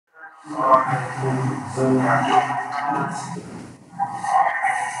We're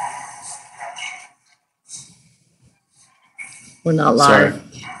not Sorry. live.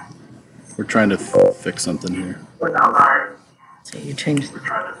 We're trying to fix something here. So you changed.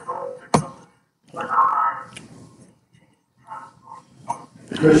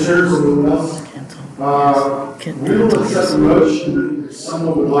 Commissioners, anyone else? Can't We do will it. accept a motion if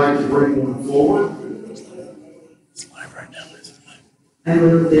someone would like to bring one forward. It's live right now. I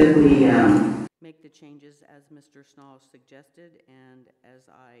move that we make the changes as Mr. Snall suggested and as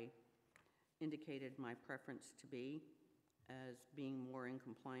I indicated my preference to be, as being more in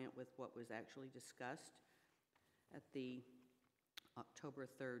compliant with what was actually discussed at the October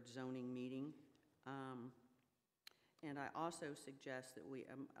 3rd zoning meeting. And I also suggest that we,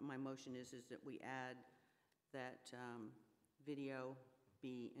 my motion is that we add that video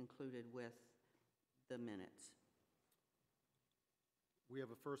be included with the minutes. We have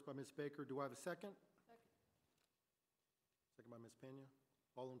a first by Ms. Baker. Do I have a second? Second by Ms. Pena.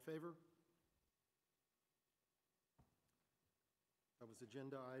 All in favor? That was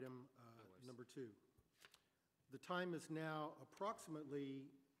agenda item number 2. The time is now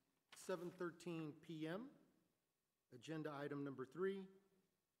approximately 7:13 p.m. Agenda item number 3.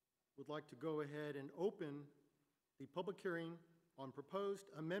 Would like to go ahead and open the public hearing on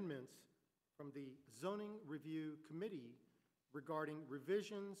proposed amendments from the Zoning Review Committee regarding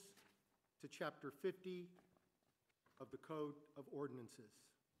revisions to Chapter 50 of the Code of Ordinances.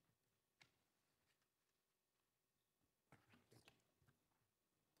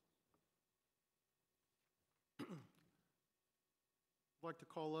 I'd like to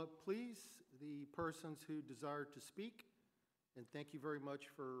call up, please, the persons who desire to speak, and thank you very much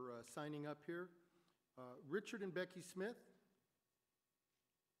for signing up here. Richard and Becky Smith.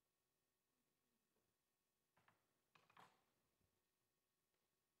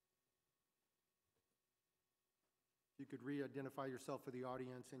 You could re-identify yourself for the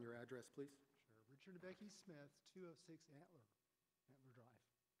audience and your address, please. Sure. Richard and Becky Smith, 206 Antler Drive.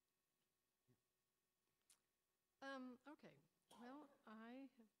 Okay. Well, I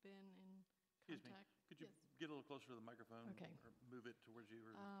have been in Excuse me. contact. Could you Yes. get a little closer to the microphone? Okay. Or move it towards you?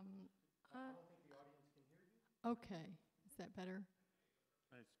 Or I don't think the audience can hear you. Okay. Is that better?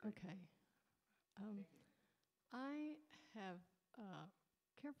 Nice, great. Okay. I have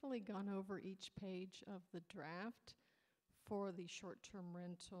carefully gone over each page of the draft for the short-term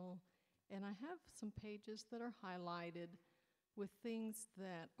rental, and I have some pages that are highlighted with things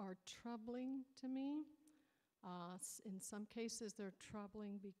that are troubling to me. In some cases, they're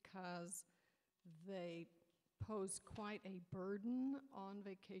troubling because they pose quite a burden on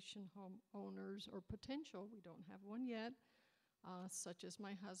vacation home owners or potential, we don't have one yet, such as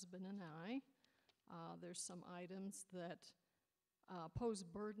my husband and I. There's some items that pose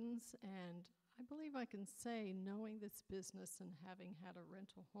burdens, and I believe I can say, knowing this business and having had a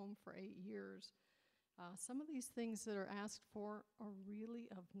rental home for 8 years, some of these things that are asked for are really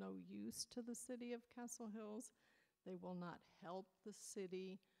of no use to the city of Castle Hills. They will not help the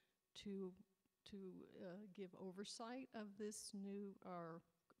city to give oversight of this new or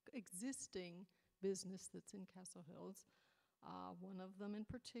existing business that's in Castle Hills. One of them in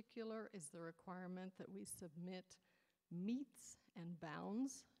particular is the requirement that we submit meets and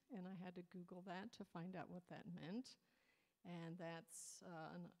bounds, and I had to Google that to find out what that meant. And that's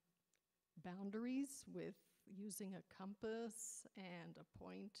boundaries with using a compass and a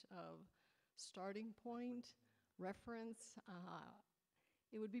point of starting point, reference.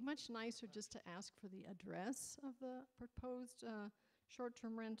 It would be much nicer just to ask for the address of the proposed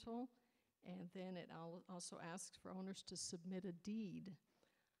short-term rental, and then it also asks for owners to submit a deed.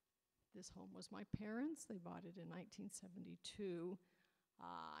 This home was my parents'. They bought it in 1972.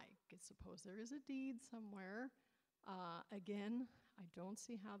 I suppose there is a deed somewhere. Again, I don't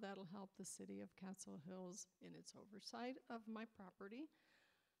see how that'll help the city of Castle Hills in its oversight of my property.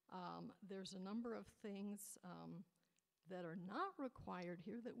 There's a number of things that are not required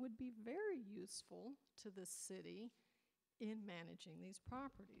here that would be very useful to the city in managing these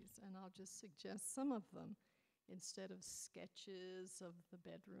properties, and I'll just suggest some of them. Instead of sketches of the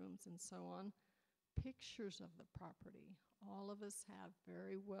bedrooms and so on, pictures of the property. All of us have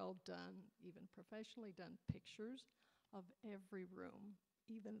very well done, even professionally done pictures of every room,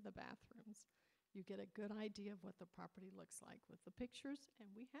 even the bathrooms. You get a good idea of what the property looks like with the pictures, and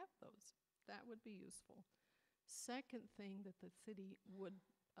we have those. That would be useful. Second thing that the city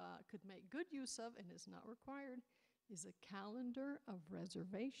could make good use of and is not required is a calendar of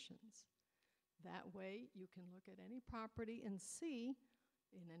reservations. That way you can look at any property and see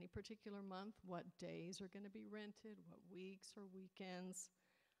in any particular month what days are going to be rented, what weeks or weekends.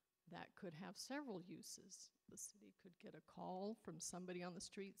 That could have several uses. The city could get a call from somebody on the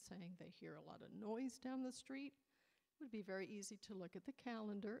street saying they hear a lot of noise down the street. It would be very easy to look at the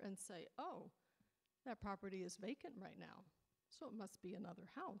calendar and say, oh, that property is vacant right now, so it must be another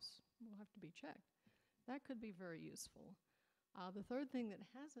house. Will have to be checked. That could be very useful. The third thing that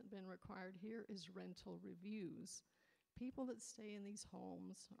hasn't been required here is rental reviews. People that stay in these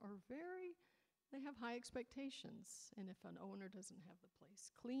homes are they have high expectations. And if an owner doesn't have the place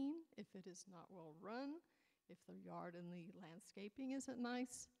clean, if it is not well run, if the yard and the landscaping isn't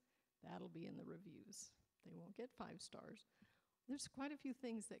nice, that'll be in the reviews. They won't get 5 stars. There's quite a few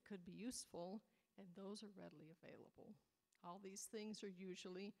things that could be useful, and those are readily available. All these things are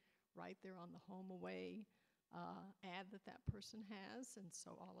usually right there on the HomeAway ad that person has, and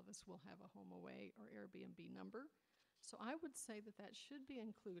so all of us will have a HomeAway or Airbnb number. So I would say that should be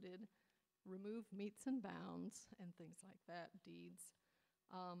included. Remove meets and bounds and things like that, deeds.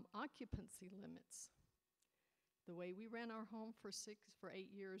 Occupancy limits. The way we ran our home for 8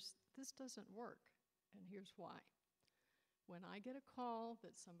 years, this doesn't work, and here's why. When I get a call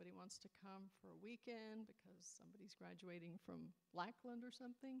that somebody wants to come for a weekend because somebody's graduating from Lackland or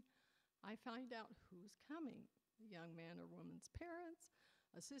something, I find out who's coming. A young man or woman's parents,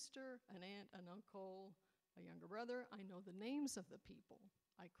 a sister, an aunt, an uncle, a younger brother. I know the names of the people.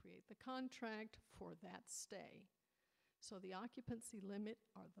 I create the contract for that stay. So the occupancy limit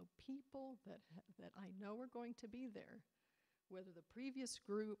are the people that I know are going to be there. Whether the previous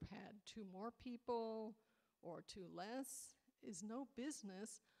group had 2 more people or 2 less is no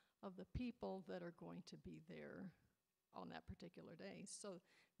business of the people that are going to be there on that particular day. So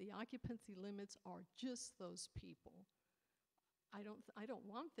the occupancy limits are just those people. I don't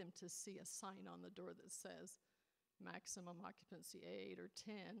want them to see a sign on the door that says maximum occupancy 8 or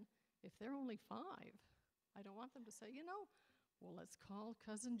 10 if they're only 5. I don't want them to say, well, let's call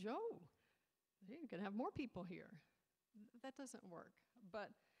Cousin Joe. You can have more people here. That doesn't work. But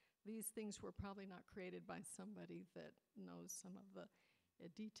these things were probably not created by somebody that knows some of the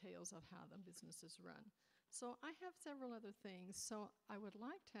details of how the business is run. So I have several other things. So I would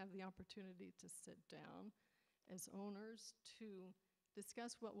like to have the opportunity to sit down as owners to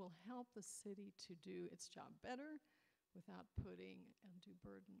discuss what will help the city to do its job better without putting undue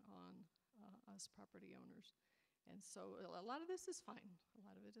burden on us property owners. And so a lot of this is fine. A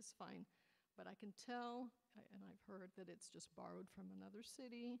lot of it is fine. But I can tell, and I've heard that it's just borrowed from another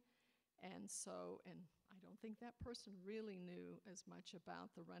city. And I don't think that person really knew as much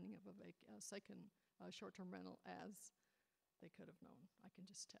about the running of a second short-term rental as they could have known. I can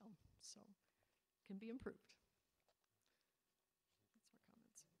just tell. So it can be improved. That's my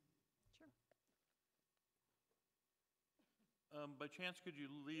comments. Sure. By chance, could you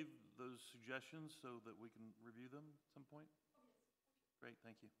leave those suggestions so that we can review them at some point? Oh, yes. Great,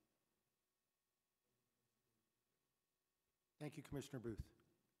 thank you. Thank you, Commissioner Booth.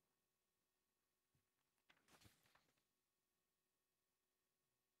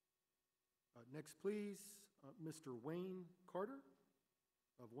 Next, please, Mr. Wayne Carter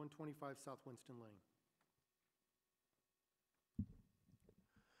of 125 South Winston Lane.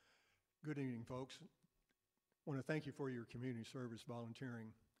 Good evening, folks. I want to thank you for your community service volunteering.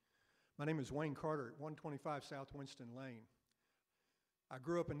 My name is Wayne Carter at 125 South Winston Lane. I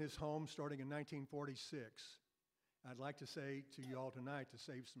grew up in this home starting in 1946. I'd like to say to you all tonight, to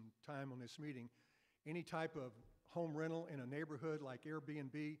save some time on this meeting, any type of home rental in a neighborhood like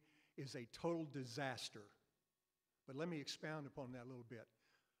Airbnb is a total disaster. But let me expound upon that a little bit.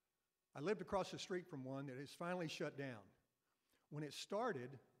 I lived across the street from one that has finally shut down. When it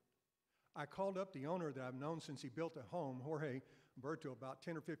started, I called up the owner that I've known since he built a home, Jorge Berto, about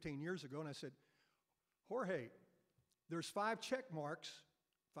 10 or 15 years ago, and I said, Jorge, there's 5 check marks,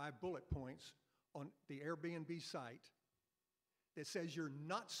 5 bullet points on the Airbnb site that says you're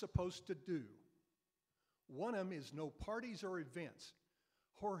not supposed to do. One of them is no parties or events.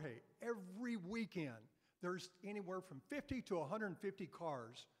 Jorge, every weekend, there's anywhere from 50 to 150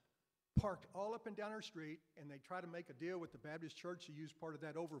 cars parked all up and down our street, and they try to make a deal with the Baptist church to use part of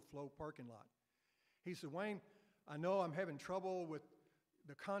that overflow parking lot. He said, Wayne, I know I'm having trouble with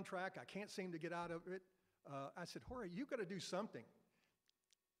the contract. I can't seem to get out of it. I said, Jorge, you got to do something.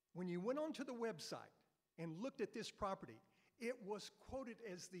 When you went onto the website and looked at this property, it was quoted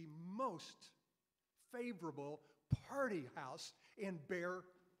as the most favorable party house in Bexar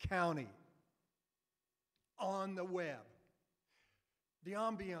County on the web. The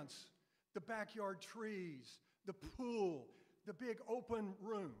ambiance, the backyard trees, the pool, the big open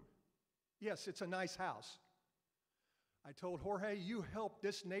room. Yes, it's a nice house. I told Jorge, you helped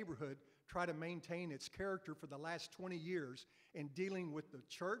this neighborhood try to maintain its character for the last 20 years, in dealing with the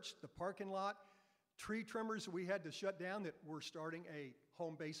church, the parking lot, tree trimmers we had to shut down that were starting a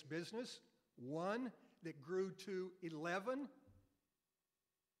home-based business, one that grew to 11,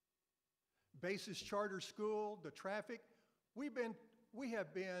 Basis Charter School, the traffic. We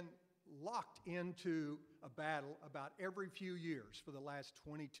have been locked into a battle about every few years for the last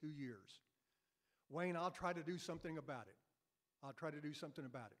 22 years. Wayne, I'll try to do something about it. I'll try to do something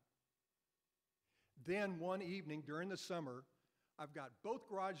about it. Then one evening during the summer, I've got both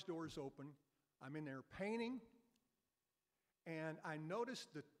garage doors open. I'm in there painting, and I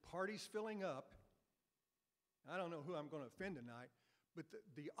noticed the party's filling up. I don't know who I'm going to offend tonight, but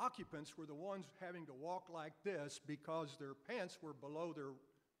the occupants were the ones having to walk like this because their pants were below their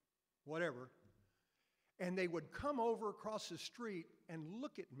whatever. And they would come over across the street and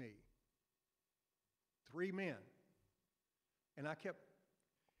look at me. 3 men. And I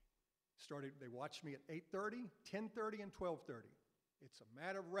they watched me at 8:30, 10:30, and 12:30. It's a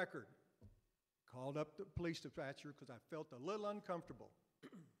matter of record. Called up the police dispatcher because I felt a little uncomfortable.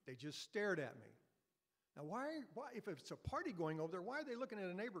 They just stared at me. Now, why, if it's a party going over there, why are they looking at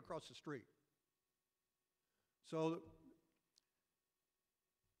a neighbor across the street? So the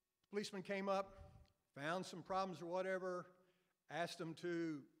policeman came up, found some problems or whatever, asked them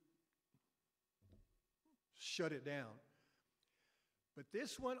to shut it down. But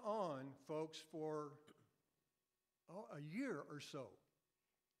this went on, folks, for a year or so.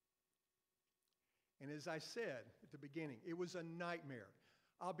 And as I said at the beginning, it was a nightmare.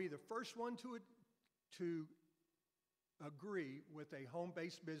 I'll be the first one to agree with a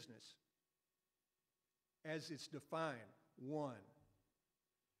home-based business as it's defined. One,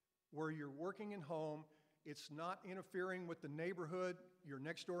 where you're working in home, it's not interfering with the neighborhood, your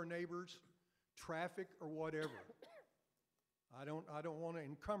next-door neighbors, traffic, or whatever. I don't want to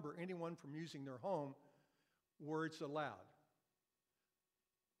encumber anyone from using their home where it's allowed.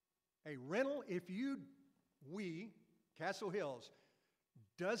 A rental, we, Castle Hills,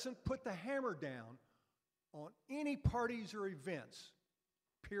 doesn't put the hammer down on any parties or events,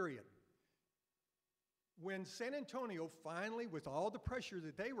 period. When San Antonio finally, with all the pressure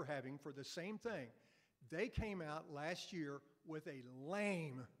that they were having for the same thing, they came out last year with a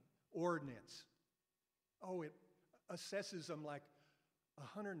lame ordinance. Oh, it assesses them like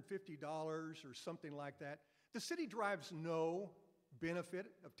 $150 or something like that. The city derives no benefit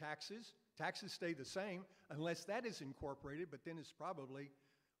of taxes. Taxes stay the same unless that is incorporated, but then it's probably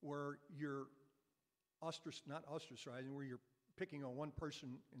where you're not ostracizing, where you're picking on one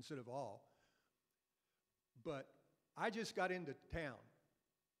person instead of all. But I just got into town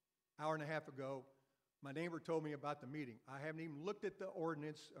an hour and a half ago. My neighbor told me about the meeting. I haven't even looked at the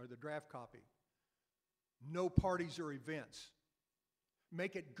ordinance or the draft copy. No parties or events.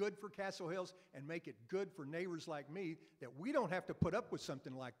 Make it good for Castle Hills and make it good for neighbors like me that we don't have to put up with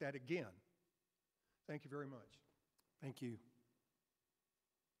something like that again. Thank you very much. Thank you.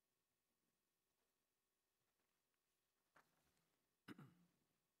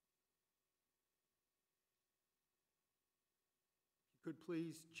 Could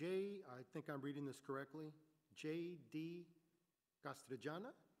please, I think I'm reading this correctly, J.D.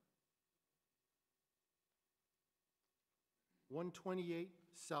 Castrejana, 128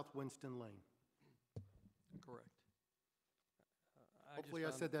 South Winston Lane. Correct. Hopefully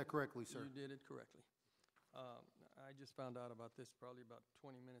I said that correctly, sir. You did it correctly. I just found out about this probably about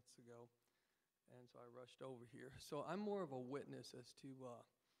 20 minutes ago, and so I rushed over here. So I'm more of a witness as to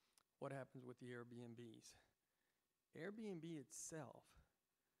what happens with the Airbnbs. Airbnb itself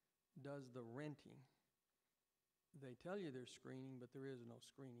does the renting. They tell you there's screening, but there is no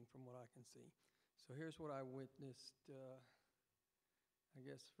screening from what I can see. So here's what I witnessed, I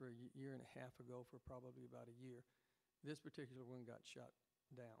guess for a year and a half ago, for probably about a year. This particular one got shut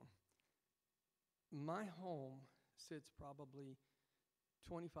down. My home sits probably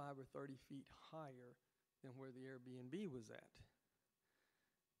 25 or 30 feet higher than where the Airbnb was at.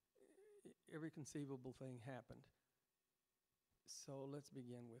 Every conceivable thing happened. So let's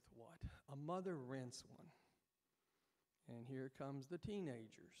begin with what? A mother rents one. And here comes the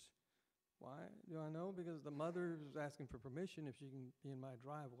teenagers. Why do I know? Because the mother is asking for permission if she can be in my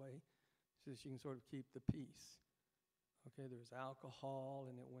driveway so she can sort of keep the peace. Okay, there's alcohol,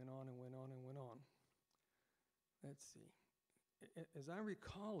 and it went on and went on and went on. Let's see. As I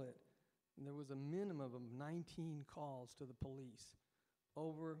recall it, there was a minimum of 19 calls to the police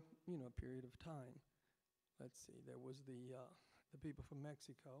over, a period of time. Let's see. There was the people from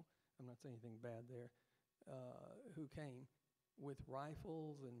Mexico, I'm not saying anything bad there, who came with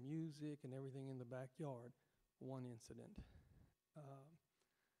rifles and music and everything in the backyard. One incident.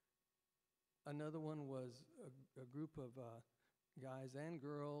 Another one was a group of guys and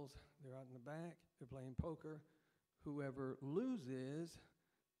girls, they're out in the back, they're playing poker. Whoever loses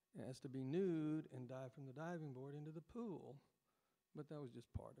has to be nude and dive from the diving board into the pool. But that was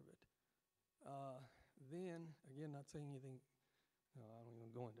just part of it. Then, again, not saying anything, no, I don't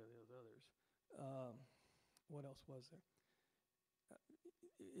even go into those others. What else was there?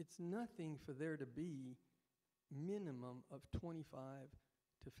 It's nothing for there to be minimum of 25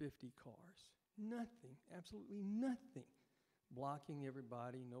 to 50 cars. Nothing, absolutely nothing. Blocking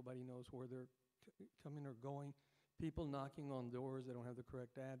everybody, nobody knows where they're coming or going. People knocking on doors, they don't have the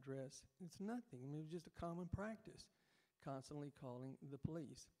correct address. It's nothing. I mean, it was just a common practice, constantly calling the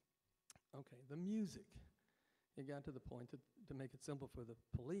police. Okay, the music. It got to the point to make it simple for the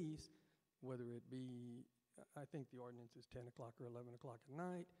police, whether it be, I think the ordinance is 10 o'clock or 11 o'clock at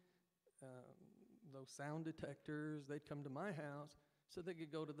night. Those sound detectors, they'd come to my house so they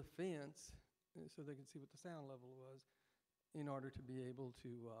could go to the fence so they could see what the sound level was in order to be able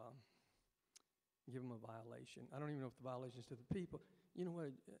to give them a violation. I don't even know if the violation is to the people. You know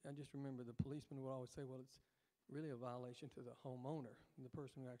what, I just remember the policeman would always say, well, it's really a violation to the homeowner, the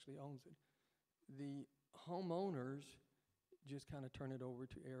person who actually owns it. The homeowners just kind of turn it over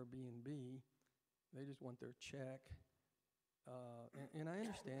to Airbnb. They just want their check. And I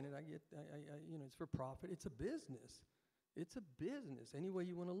understand it. I get, you know, it's for profit. It's a business. It's a business, any way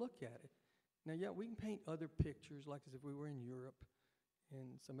you want to look at it. Now, yeah, we can paint other pictures like as if we were in Europe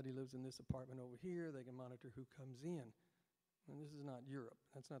and somebody lives in this apartment over here. They can monitor who comes in. And this is not Europe.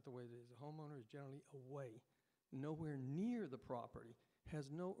 That's not the way it is. A homeowner is generally away, nowhere near the property, has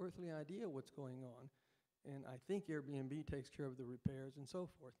no earthly idea what's going on. And I think Airbnb takes care of the repairs and so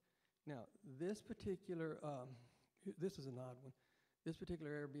forth. Now, this particular, this is an odd one. This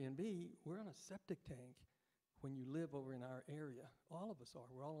particular Airbnb, we're on a septic tank when you live over in our area. All of us are.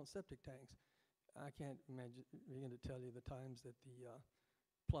 We're all on septic tanks. I can't begin to tell you the times that the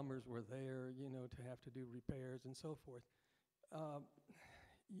plumbers were there, you know, to have to do repairs and so forth.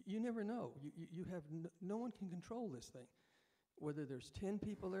 You never know. You have no one can control this thing. Whether there's 10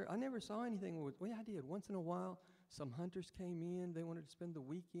 people there, I never saw anything with, well, I did. Once in a while, some hunters came in, they wanted to spend the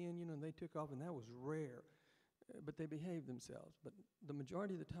weekend, you know, and they took off, and that was rare. But they behaved themselves. But the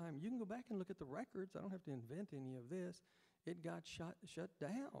majority of the time, you can go back and look at the records. I don't have to invent any of this. It got shut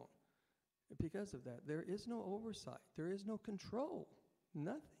down because of that. There is no oversight. There is no control.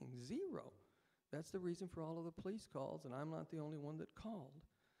 Nothing. Zero. That's the reason for all of the police calls, and I'm not the only one that called.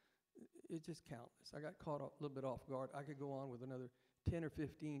 It's just countless. I got caught a little bit off guard. I could go on with another 10 or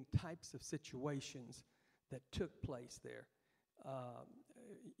 15 types of situations that took place there.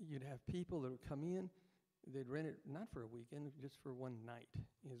 You'd have people that would come in. They'd rent it not for a weekend, just for one night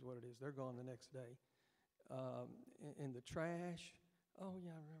is what it is. They're gone the next day. And the trash. Oh,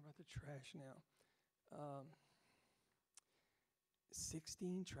 yeah, I remember about the trash now.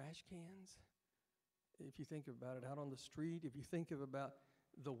 16 trash cans. If you think about it, out on the street, if you think of about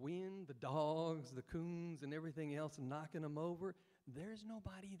the wind, the dogs, the coons, and everything else knocking them over, there's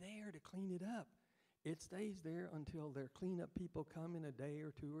nobody there to clean it up. It stays there until their cleanup people come in a day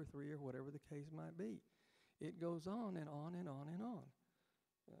or 2 or 3 or whatever the case might be. It goes on and on and on and on.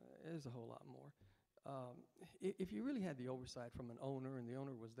 There's a whole lot more. If you really had the oversight from an owner and the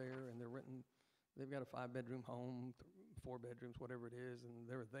owner was there and they've got a 5-bedroom home, 4 bedrooms, whatever it is, and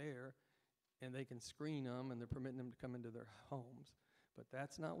they're there, and they can screen them and they're permitting them to come into their homes. But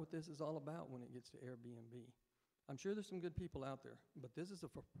that's not what this is all about when it gets to Airbnb. I'm sure there's some good people out there, but this is a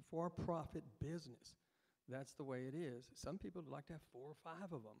for-profit business. That's the way it is. Some people would like to have 4 or 5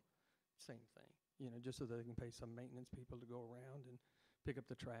 of them. Same thing, you know, just so that they can pay some maintenance people to go around and pick up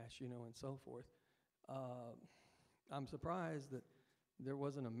the trash, you know, and so forth. I'm surprised that there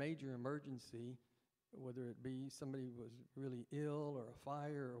wasn't a major emergency, whether it be somebody was really ill or a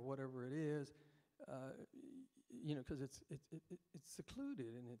fire or whatever it is, you know, because it's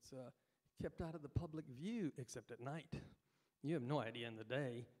secluded and it's kept out of the public view, except at night. You have no idea in the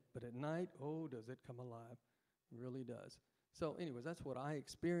day, but at night, oh, does it come alive. It really does. So anyways, that's what I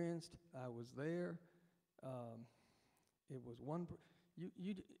experienced. I was there. It was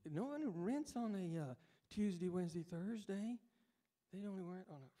no one rents on a Tuesday, Wednesday, Thursday. They only rent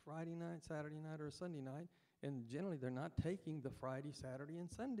on a Friday night, Saturday night, or a Sunday night. And generally, they're not taking the Friday, Saturday,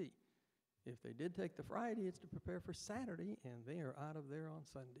 and Sunday. If they did take the Friday, it's to prepare for Saturday, and they are out of there on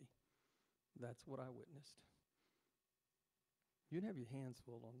Sunday. That's what I witnessed. You'd have your hands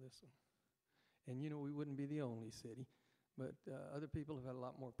full on this one. And, you know, we wouldn't be the only city. But other people have had a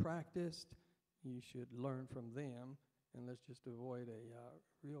lot more practiced. You should learn from them, and let's just avoid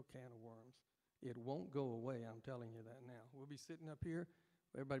a real can of worms. It won't go away, I'm telling you that now. We'll be sitting up here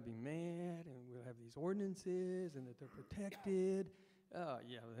everybody be mad, and we'll have these ordinances, and that they're protected.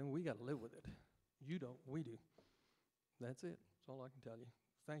 Yeah, then we got to live with it. You don't, we do. That's it. That's all I can tell you.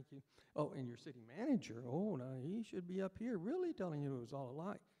 Thank you. Oh, and your city manager, oh, now he should be up here really telling you it was all a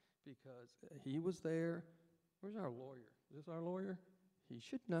lie, because he was there. Where's our lawyer? Is this our lawyer? He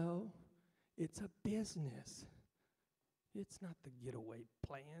should know. It's a business. It's not the getaway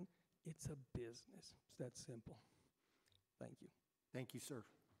plan. It's a business. It's that simple. Thank you. Thank you, sir.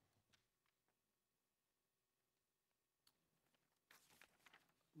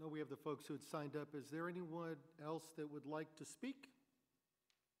 No, we have the folks who had signed up. Is there anyone else that would like to speak?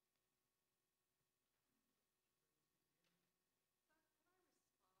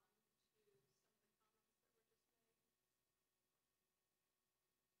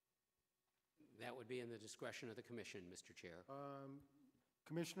 That would be in the discretion of the commission, Mr. Chair.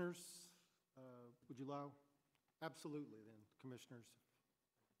 Commissioners, would you allow? Absolutely, then, commissioners.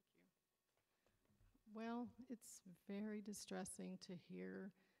 Well, it's very distressing to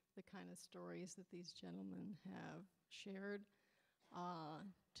hear the kind of stories that these gentlemen have shared.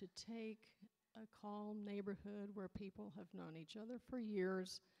 To take a calm neighborhood where people have known each other for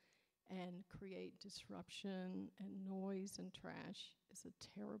years and create disruption and noise and trash is a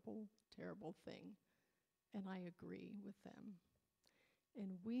terrible, terrible thing. And I agree with them.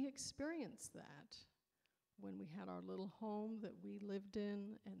 And we experienced that when we had our little home that we lived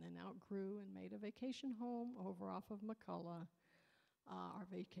in and then outgrew and made a vacation home over off of McCullough. Our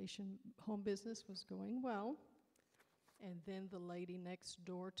vacation home business was going well. And then the lady next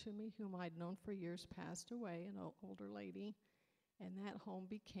door to me, whom I'd known for years, passed away, an older lady. And that home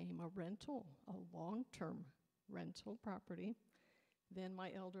became a rental, a long-term rental property. Then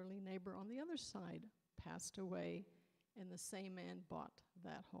my elderly neighbor on the other side passed away, and the same man bought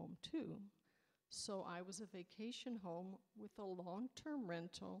that home too. So I was a vacation home with a long-term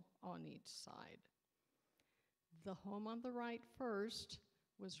rental on each side. The home on the right first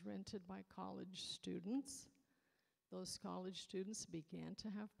was rented by college students. Those college students began to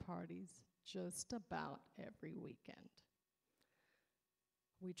have parties just about every weekend.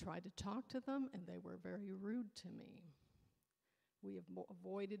 We tried to talk to them, and they were very rude to me. We have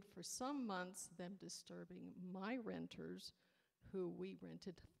avoided for some months them disturbing my renters, who we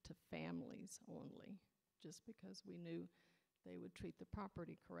rented to families only, just because we knew they would treat the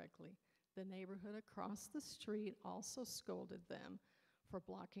property correctly. The neighborhood across the street also scolded them for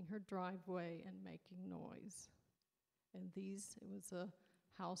blocking her driveway and making noise. And it was a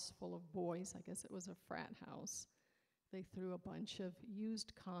house full of boys. I guess it was a frat house. They threw a bunch of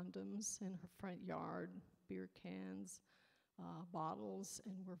used condoms in her front yard, beer cans, bottles,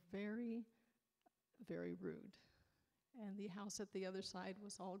 and were very, very rude. And the house at the other side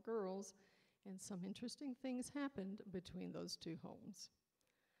was all girls, and some interesting things happened between those two homes.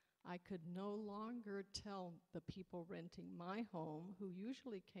 I could no longer tell the people renting my home, who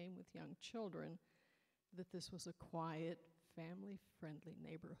usually came with young children, that this was a quiet, family-friendly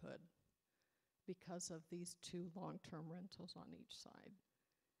neighborhood because of these two long-term rentals on each side.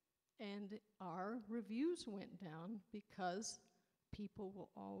 And our reviews went down because people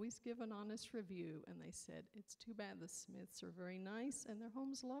will always give an honest review, and they said, it's too bad the Smiths are very nice and their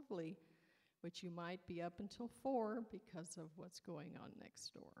home's lovely, but you might be up until 4 because of what's going on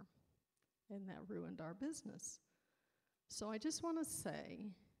next door. And that ruined our business. So I just want to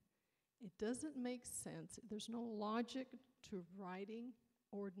say, it doesn't make sense. There's no logic to writing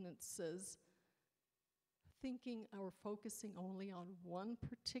ordinances thinking or focusing only on one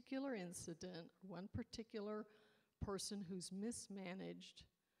particular incident, one particular person who's mismanaged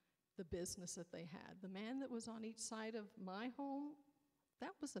the business that they had. The man that was on each side of my home,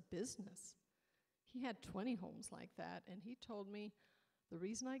 that was a business. He had 20 homes like that, and he told me, the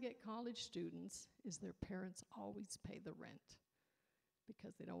reason I get college students is their parents always pay the rent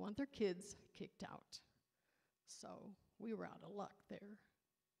because they don't want their kids kicked out. So we were out of luck there.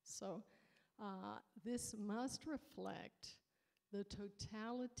 So this must reflect the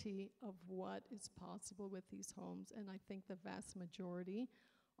totality of what is possible with these homes, and I think the vast majority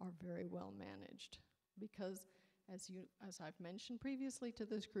are very well managed because, as I've mentioned previously to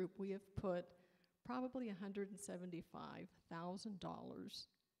this group, we have put probably $175,000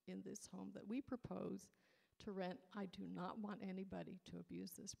 in this home that we propose to rent. I do not want anybody to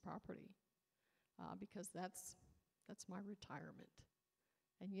abuse this property because that's my retirement.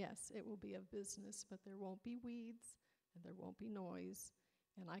 And yes, it will be a business, but there won't be weeds and there won't be noise.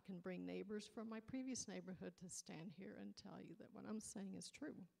 And I can bring neighbors from my previous neighborhood to stand here and tell you that what I'm saying is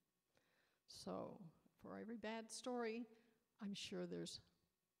true. So for every bad story, I'm sure there's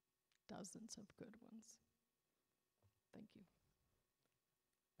dozens of good ones. Thank you.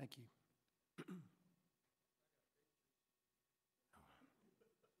 Thank you.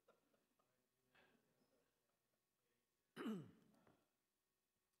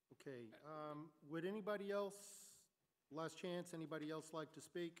 Okay, would anybody else, last chance, anybody else like to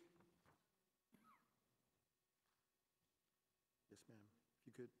speak? Yes, ma'am. If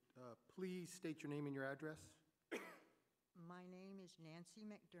you could, please state your name and your address. My name is Nancy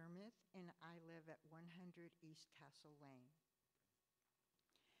McDermott, and I live at 100 East Castle Lane.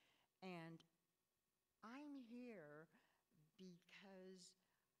 And I'm here because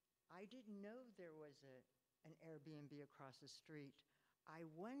I didn't know there was an Airbnb across the street. I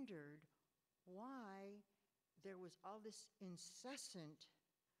wondered why there was all this incessant,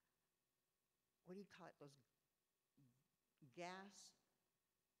 what do you call it, those gas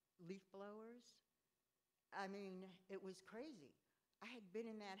leaf blowers? I mean, it was crazy. I had been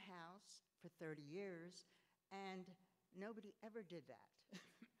in that house for 30 years, and nobody ever did that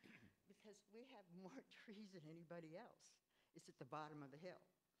because we have more trees than anybody else. It's at the bottom of the hill.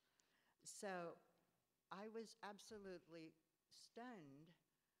 So I was absolutely stunned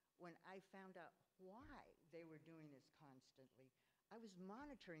when I found out why they were doing this constantly. I was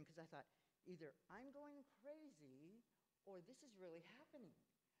monitoring because I thought, either I'm going crazy or this is really happening.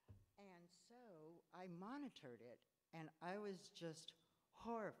 And so I monitored it, and I was just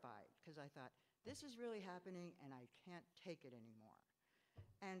horrified because I thought, this is really happening and I can't take it anymore.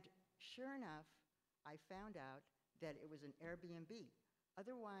 And sure enough, I found out that it was an Airbnb.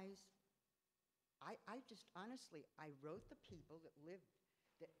 Otherwise, I just honestly, I wrote the people that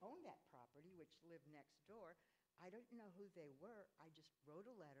owned that property, which lived next door. I don't know who they were. I just wrote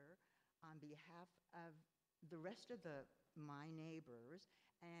a letter on behalf of the rest of my neighbors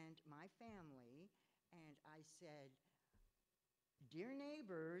and my family, and I said, dear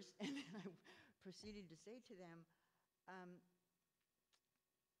neighbors, and then I proceeded to say to them,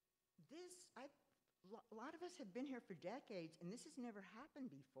 a lot of us have been here for decades, and this has never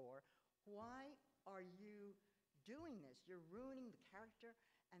happened before. Why are you doing this? You're ruining the character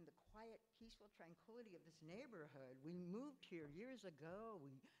and the quiet, peaceful tranquility of this neighborhood. We moved here years ago.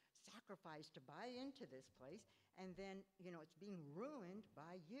 We sacrificed to buy into this place, and then, it's being ruined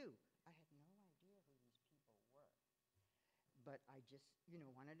by you. I had no idea who these people were. But I just,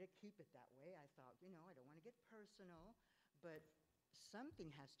 wanted to keep it that way. I thought, I don't want to get personal, but something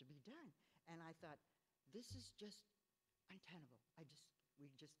has to be done. And I thought, this is just untenable.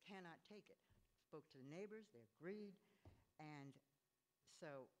 We just cannot take it. Spoke to the neighbors, they agreed, and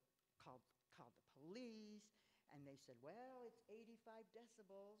so called the police, and they said, well, it's 85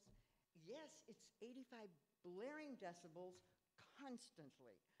 decibels. Yes, it's 85 blaring decibels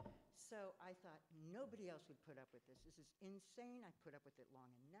constantly. So I thought, nobody else would put up with this. This is insane. I put up with it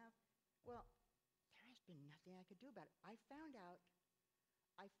long enough. Well, there has been nothing I could do about it. I found out,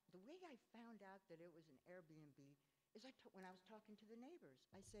 the way I found out that it was an Airbnb is when I was talking to the neighbors.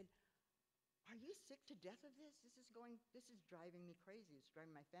 I said, are you sick to death of this? This is driving me crazy. It's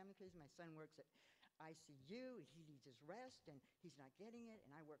driving my family crazy. My son works at ICU, and he needs his rest, and he's not getting it,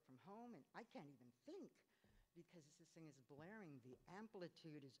 and I work from home, and I can't even think because this thing is blaring. The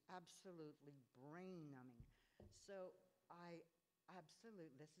amplitude is absolutely brain-numbing. So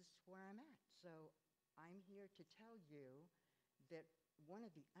this is where I'm at. So I'm here to tell you that one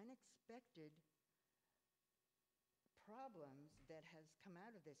of the unexpected problems that has come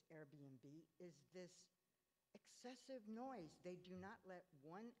out of this Airbnb is this excessive noise. They do not let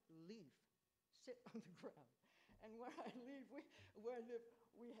one leaf sit on the ground. And where I live,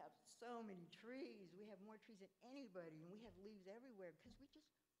 we have so many trees. We have more trees than anybody, and we have leaves everywhere because we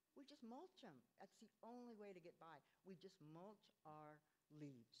just mulch them. That's the only way to get by. We just mulch our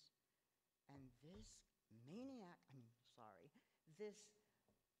leaves. And this this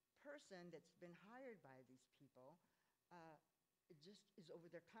person that's been hired by these people just is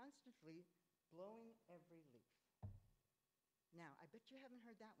over there constantly blowing every leaf. Now, I bet you haven't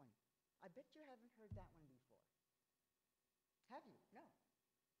heard that one. I bet you haven't heard that one before. Have you? No.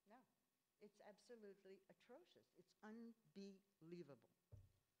 No. It's absolutely atrocious. It's unbelievable.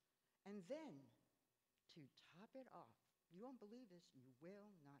 And then, to top it off, you won't believe this, you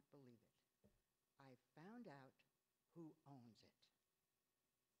will not believe it. I found out who owns it.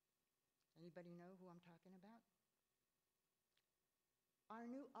 Anybody know who I'm talking about? Our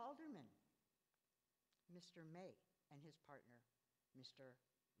new alderman, Mr. May, and his partner, Mr.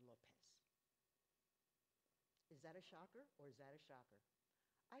 Lopez. Is that a shocker, or is that a shocker?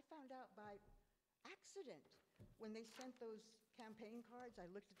 I found out by accident. When they sent those campaign cards,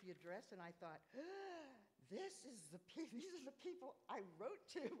 I looked at the address and I thought, these are the people I wrote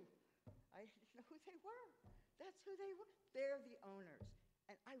to. I didn't know who they were. That's who they were. They're the owners.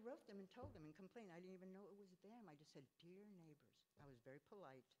 And I wrote them and told them and complained. I didn't even know it was them. I just said, "Dear neighbors." I was very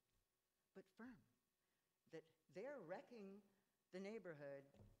polite, but firm, that they're wrecking the neighborhood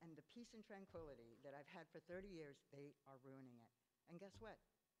and the peace and tranquility that I've had for 30 years, they are ruining it. And guess what?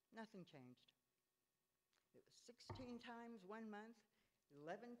 Nothing changed. It was 16 times 1 month,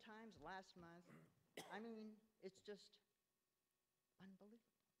 11 times last month. I mean, it's just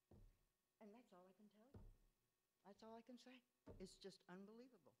unbelievable. And that's all I can tell you. That's all I can say. It's just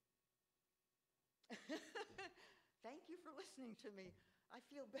unbelievable. Thank you for listening to me. I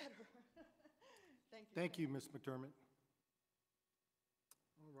feel better. Thank you. Thank you, Ms. McDermott.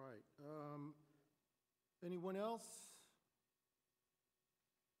 All right. Anyone else?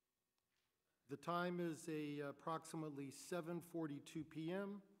 The time is approximately 7:42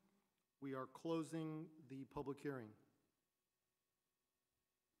 p.m. We are closing the public hearing.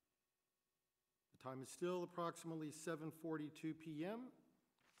 The time is still approximately 7:42 p.m.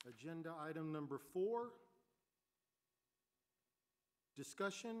 Agenda item number 4,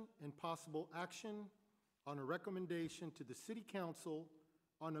 discussion and possible action on a recommendation to the City Council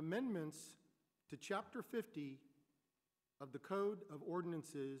on amendments to Chapter 50 of the Code of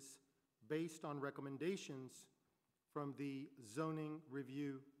Ordinances based on recommendations from the Zoning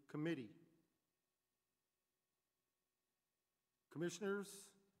Review Committee. Commissioners,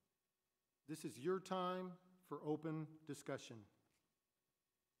 this is your time for open discussion.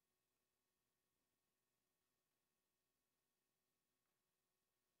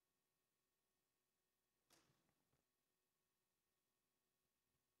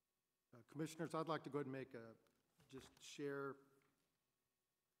 Commissioners, I'd like to go ahead and just share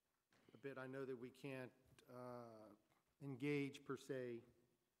a bit. I know that we can't engage per se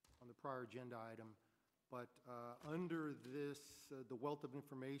on the prior agenda item, but under this, the wealth of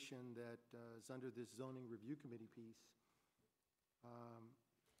information that is under this Zoning Review Committee piece,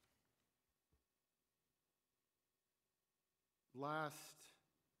 last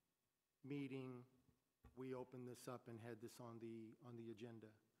meeting, we opened this up and had this on the agenda.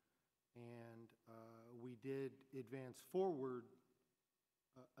 And we did advance forward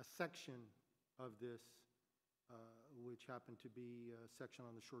a section of this, which happened to be a section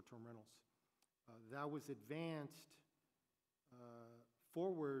on the short-term rentals. That was advanced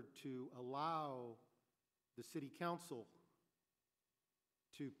forward to allow the City Council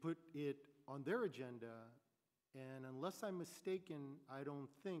to put it on their agenda, and unless I'm mistaken, I don't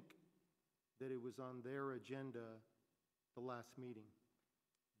think that it was on their agenda the last meeting.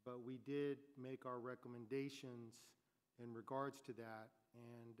 But we did make our recommendations in regards to that,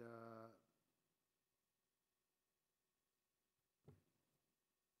 and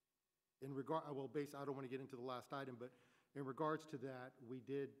I don't want to get into the last item, but in regards to that, we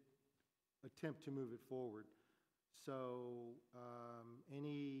did attempt to move it forward. So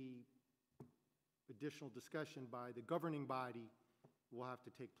any additional discussion by the governing body will have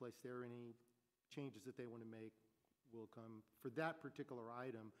to take place there. Any changes that they want to make will come for that particular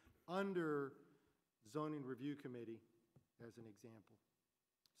item under Zoning Review Committee as an example.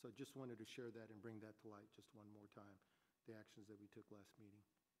 So just wanted to share that and bring that to light just one more time, the actions that we took last meeting.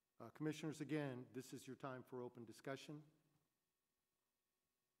 Commissioners, again, this is your time for open discussion.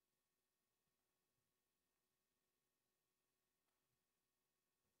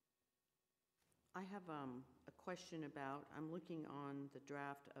 I have a question about, I'm looking on the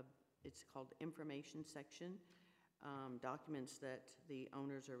draft of, it's called information section, documents that the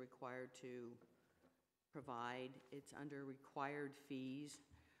owners are required to provide. It's under required fees.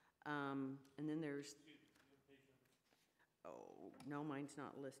 And then there's, oh, no, mine's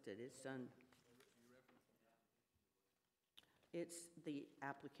not listed. It's done. It's the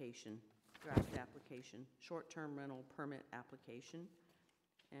application, draft application, short-term rental permit application.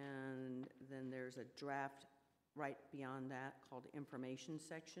 And then there's a draft right beyond that called information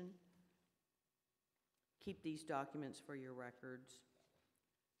section. Keep these documents for your records.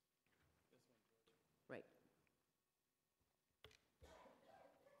 Right.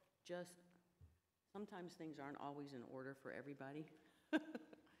 Just, sometimes things aren't always in order for everybody.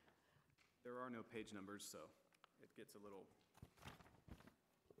 There are no page numbers, so it gets a little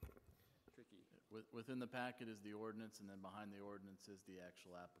tricky. Within the packet is the ordinance, and then behind the ordinance is the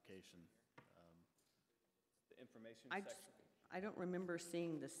actual application. The information I section. I don't remember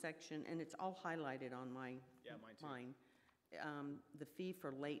seeing the section, and it's all highlighted on my, Yeah, mine too. The fee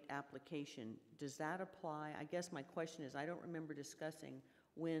for late application, does that apply? I guess my question is, I don't remember discussing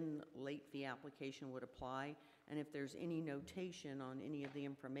when late fee application would apply, and if there's any notation on any of the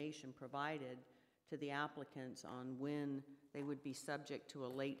information provided to the applicants on when they would be subject to a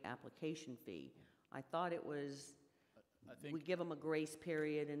late application fee. I thought it was I think. we give them a grace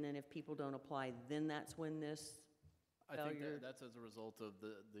period, and then if people don't apply, then that's when this I think failure? that's as a result of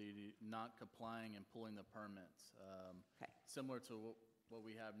the not complying and pulling the permits. Okay. Similar to what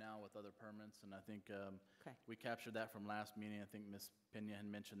we have now with other permits, and I think Okay. we captured that from last meeting. I think Ms. Pena had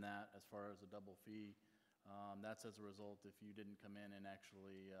mentioned that as far as a double fee. That's as a result if you didn't come in and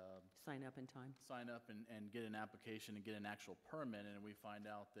actually Sign up in time. sign up and get an application and get an actual permit, and we find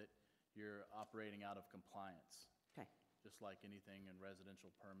out that you're operating out of compliance, Okay. just like anything in residential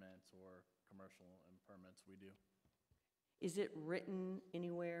permits or commercial and permits we do. Is it written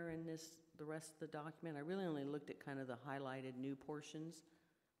anywhere in the rest of the document? I really only looked at kind of the highlighted new portions.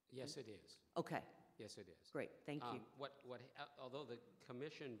 Yes, it is. Okay, Yes, it is. great, thank you. Although the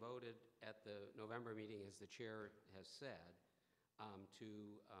commission voted at the November meeting, as the chair has said,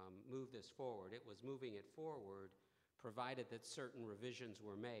 to move this forward, it was moving it forward provided that certain revisions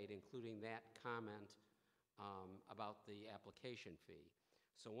were made, including that comment about the application fee.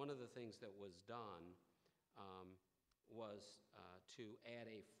 So one of the things that was done was to add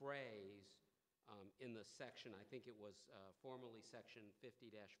a phrase in the section, I think it was formerly section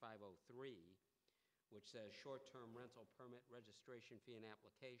 50-503, which says short-term rental permit registration fee and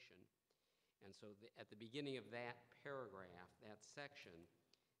application. And so at the beginning of that paragraph, that section,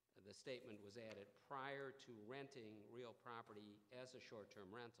 the statement was added, prior to renting real property as a short-term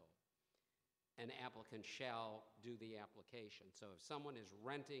rental, an applicant shall do the application. So if someone is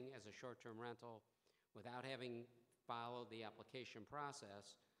renting as a short-term rental without having followed the application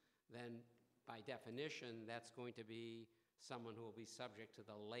process, then by definition, that's going to be someone who will be subject to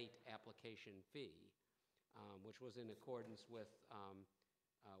the late application fee, which was in accordance with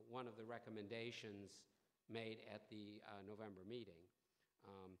one of the recommendations made at the November meeting.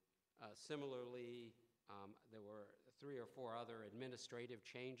 Similarly, there were 3 or 4 other administrative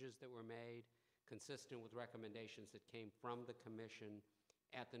changes that were made consistent with recommendations that came from the commission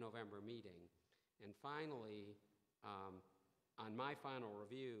at the November meeting. And finally, on my final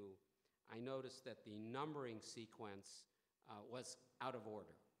review, I noticed that the numbering sequence was out of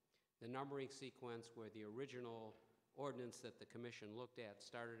order. The numbering sequence where the original ordinance that the commission looked at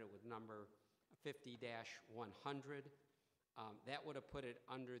started it with number 50-100. That would have put it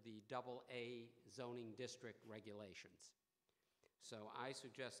under the AA zoning district regulations. So I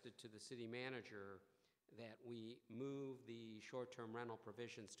suggested to the city manager that we move the short-term rental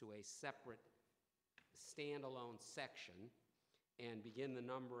provisions to a separate standalone section and begin the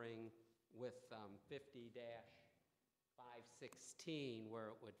numbering with 50-516 where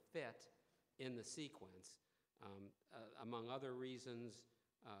it would fit in the sequence. Among other reasons,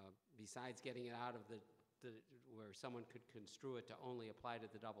 besides getting it out of where someone could construe it to only apply to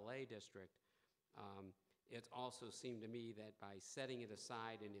the AA district, it also seemed to me that by setting it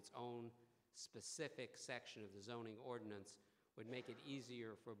aside in its own specific section of the zoning ordinance would make it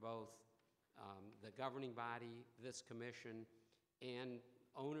easier for both the governing body, this commission, and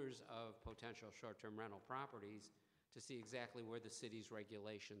owners of potential short-term rental properties to see exactly where the city's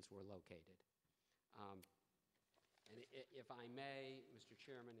regulations were located. And if I may, Mr.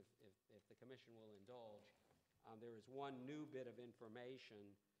 Chairman, if the commission will indulge, there is one new bit of information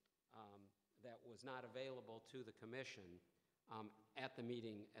that was not available to the commission at the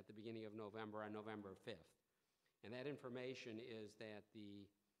meeting at the beginning of November, on November 5th. And that information is that the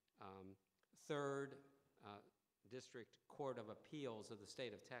 3rd District Court of Appeals of the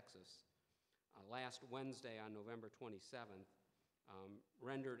state of Texas last Wednesday on November 27th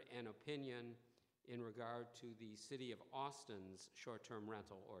rendered an opinion in regard to the City of Austin's short-term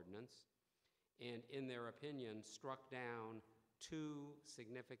rental ordinance, and in their opinion struck down 2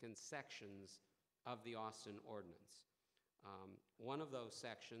 significant sections of the Austin ordinance. One of those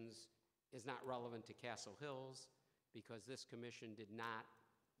sections is not relevant to Castle Hills because this commission did not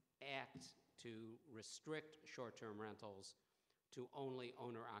act to restrict short-term rentals to only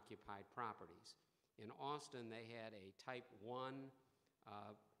owner-occupied properties. In Austin, they had a type 1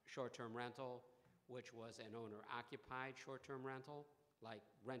 short-term rental, which was an owner-occupied short-term rental, like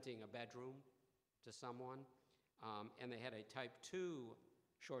renting a bedroom to someone. And they had a type 2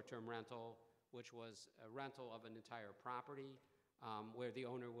 short-term rental, which was a rental of an entire property where the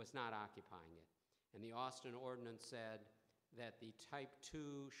owner was not occupying it. And the Austin ordinance said that the type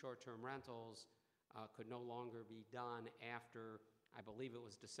 2 short-term rentals could no longer be done after, I believe it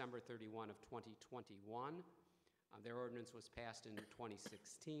was December 31 of 2021. Their ordinance was passed in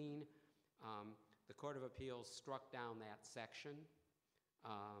 2016. The Court of Appeals struck down that section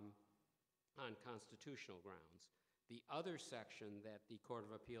on constitutional grounds. The other section that the Court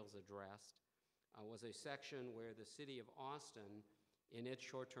of Appeals addressed was a section where the City of Austin, in its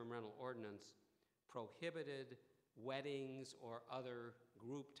short-term rental ordinance, prohibited weddings or other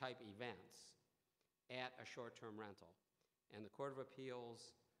group-type events at a short-term rental. And the Court of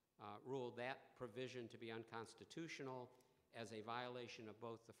Appeals ruled that provision to be unconstitutional as a violation of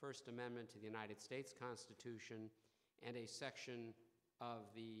both the First Amendment to the United States Constitution and a section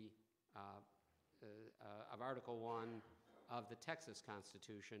of the of Article 1 of the Texas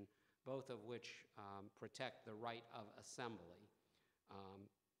Constitution, both of which protect the right of assembly.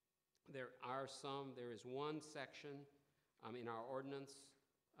 There is one section in our ordinance,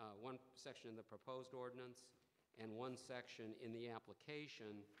 one section in the proposed ordinance, and one section in the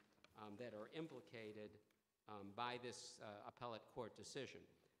application that are implicated by this appellate court decision.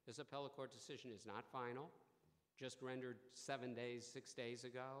 This appellate court decision is not final, just rendered 6 days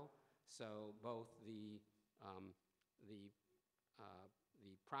ago. So both the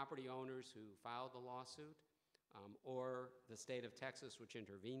property owners who filed the lawsuit, or the state of Texas, which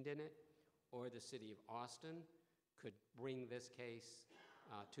intervened in it, or the city of Austin could bring this case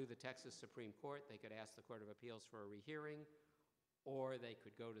to the Texas Supreme Court. They could ask the Court of Appeals for a rehearing, or they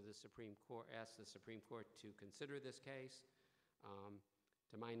could go to the Supreme Court, ask the Supreme Court to consider this case.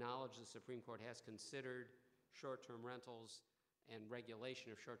 To my knowledge, the Supreme Court has considered short-term rentals and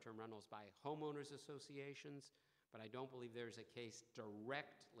regulation of short-term rentals by homeowners associations, but I don't believe there's a case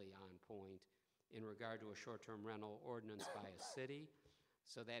directly on point in regard to a short-term rental ordinance by a city.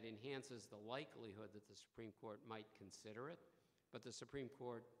 So that enhances the likelihood that the Supreme Court might consider it, but the Supreme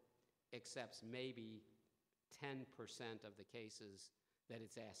Court accepts maybe 10% of the cases that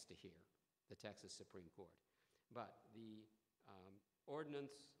it's asked to hear, the Texas Supreme Court. But the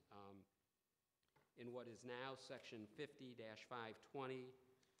ordinance in what is now Section 50-520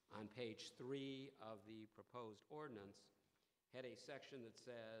 on page 3 of the proposed ordinance had a section that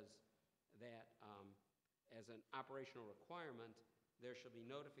says that as an operational requirement, there shall be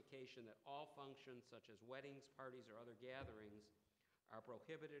notification that all functions such as weddings, parties, or other gatherings are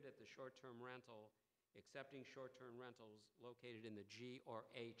prohibited at the short-term rental, excepting short-term rentals located in the G or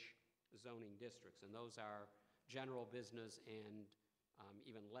H zoning districts. And those are general business and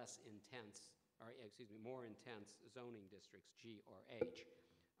even less intense, or excuse me, more intense zoning districts, G or H.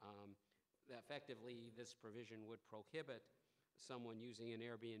 Effectively, this provision would prohibit someone using an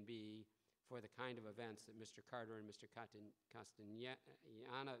Airbnb for the kind of events that Mr. Carter and Mr.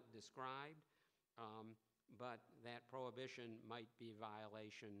 Castagnana described, but that prohibition might be a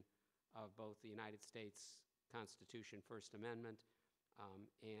violation of both the United States Constitution, First Amendment,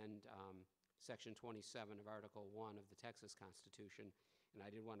 and Section 27 of Article 1 of the Texas Constitution, and I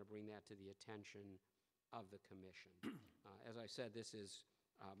did want to bring that to the attention of the Commission. As I said, this is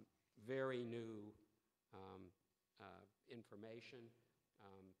very new information,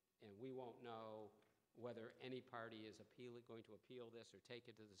 and we won't know whether any party is going to appeal this or take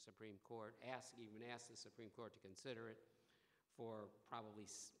it to the Supreme Court, even ask the Supreme Court to consider it for probably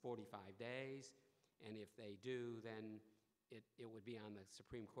 45 days. And if they do, then it would be on the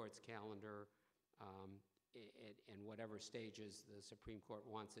Supreme Court's calendar in whatever stages the Supreme Court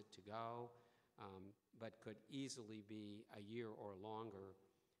wants it to go, but could easily be a year or longer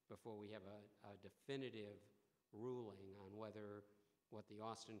before we have a definitive ruling on whether what the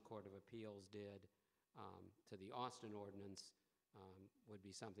Austin Court of Appeals did to the Austin ordinance would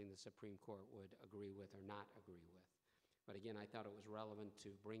be something the Supreme Court would agree with or not agree with. But again, I thought it was relevant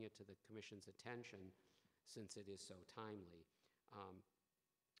to bring it to the Commission's attention since it is so timely.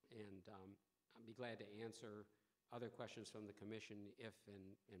 I'd be glad to answer other questions from the Commission if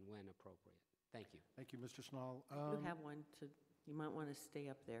and when appropriate. Thank you. Thank you, Mr. Schnall. You have one, you might want to stay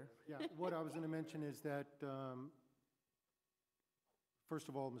up there. Yeah, what I was going to mention is that, first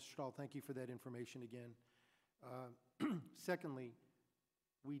of all, Mr. Schnall, thank you for that information again. Secondly,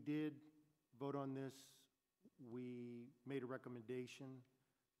 we did vote on this. We made a recommendation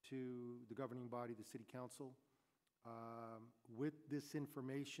to the governing body, the City Council. With this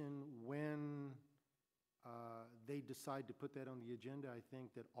information, when they decide to put that on the agenda, I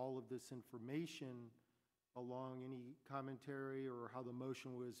think that all of this information, along any commentary or how the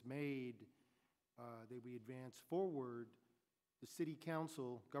motion was made, that we advance forward, the City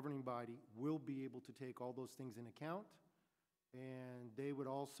Council, governing body, will be able to take all those things in account, and they would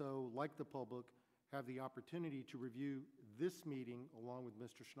also, like the public, have the opportunity to review this meeting along with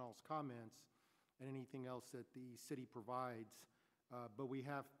Mr. Schnall's comments and anything else that the city provides. But we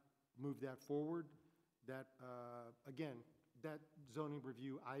have moved that forward. That, again, that zoning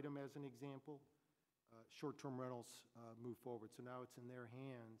review item as an example, short-term rentals move forward. So now it's in their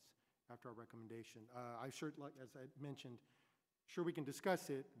hands after our recommendation. I sure, like as I mentioned, sure we can discuss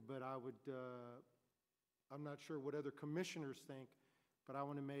it, but I'm not sure what other commissioners think, but I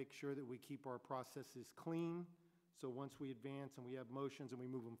want to make sure that we keep our processes clean So once we advance and we have motions and we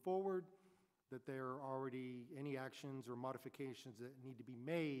move them forward, that there are already any actions or modifications that need to be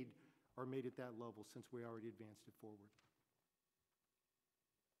made are made at that level since we already advanced it forward.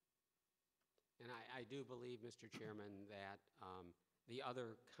 And I do believe, Mr. Chairman, that the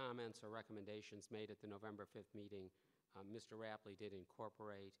other comments or recommendations made at the November 5th meeting, Mr. Rapley did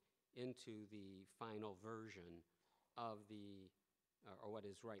incorporate into the final version of the, or what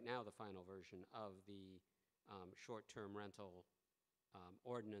is right now the final version of the short-term rental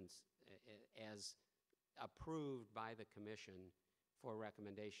ordinance as approved by the commission for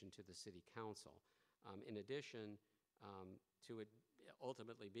recommendation to the City Council. In addition to it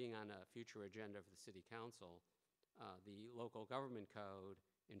ultimately being on a future agenda of the City Council, the Local Government Code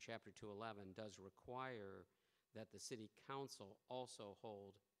in Chapter 211 does require that the City Council also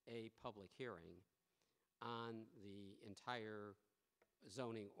hold a public hearing on the entire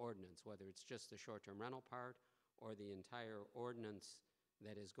zoning ordinance, whether it's just the short-term rental part or the entire ordinance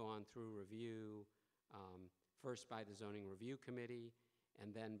that has gone through review, first by the Zoning Review Committee,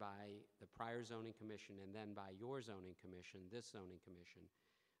 and then by the prior zoning commission, and then by your zoning commission, this zoning commission.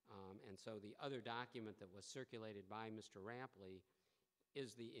 And so the other document that was circulated by Mr. Rapley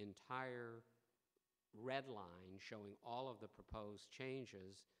is the entire red line showing all of the proposed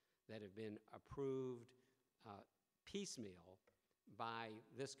changes that have been approved piecemeal by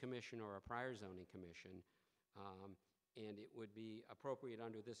this commission or a prior zoning commission. And it would be appropriate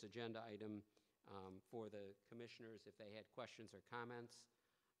under this agenda item for the commissioners, if they had questions or comments,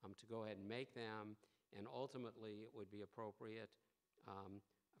 to go ahead and make them. And ultimately, it would be appropriate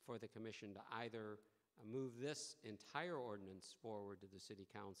for the commission to either move this entire ordinance forward to the City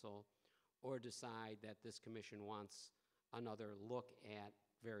Council or decide that this commission wants another look at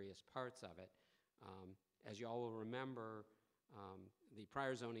various parts of it. As you all will remember, the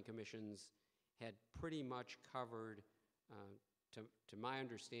prior zoning commissions had pretty much covered, to my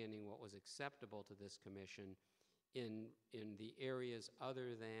understanding, what was acceptable to this commission in the areas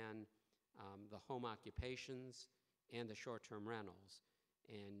other than the home occupations and the short-term rentals.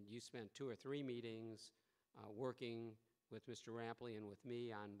 And you spent 2 or 3 meetings working with Mr. Rapley and with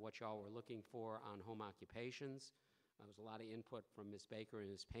me on what y'all were looking for on home occupations. There was a lot of input from Ms. Baker and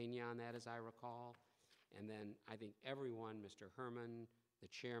Ms. Pena on that, as I recall. And then I think everyone, Mr. Herman, the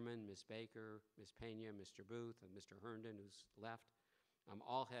chairman, Ms. Baker, Ms. Pena, Mr. Booth, and Mr. Herndon, who's left,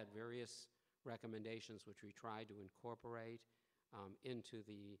 all had various recommendations which we tried to incorporate into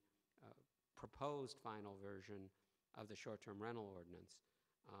the proposed final version of the short-term rental ordinance.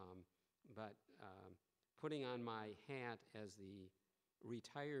 But putting on my hat as the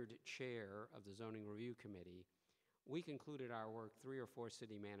retired chair of the Zoning Review Committee, we concluded our work 3 or 4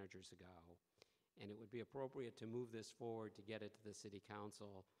 city managers ago, and it would be appropriate to move this forward to get it to the City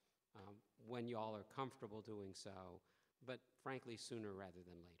Council when you all are comfortable doing so, but frankly sooner rather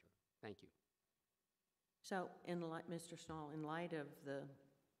than later. Thank you. So, Mr. Schnall, in light of the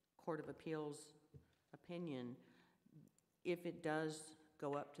Court of Appeals opinion, if it does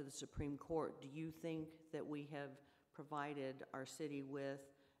go up to the Supreme Court, do you think that we have provided our city with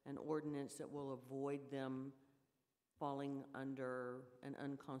an ordinance that will avoid them falling under an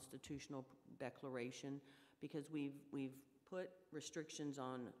unconstitutional declaration? Because we've put restrictions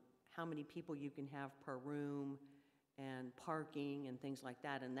on how many people you can have per room and parking and things like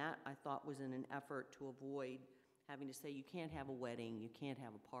that, and that I thought was in an effort to avoid having to say you can't have a wedding, you can't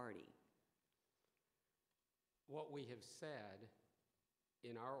have a party. What we have said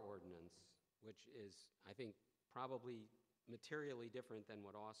in our ordinance, which is, I think, probably materially different than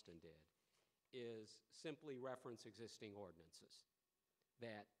what Austin did, is simply reference existing ordinances.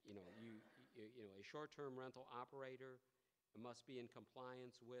 That, a short-term rental operator must be in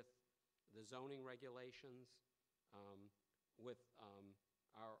compliance with the zoning regulations, with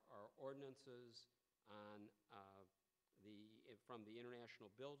our ordinances on from the International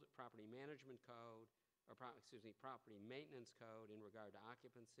Property Management Code, or Property Maintenance Code in regard to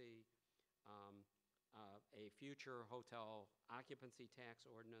occupancy, a future hotel occupancy tax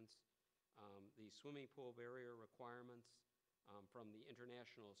ordinance, the swimming pool barrier requirements from the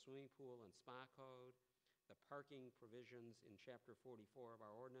International Swimming Pool and Spa Code, the parking provisions in Chapter 44 of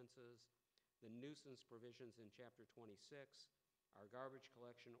our ordinances, the nuisance provisions in Chapter 26, our garbage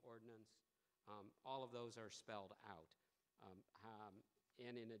collection ordinance. All of those are spelled out.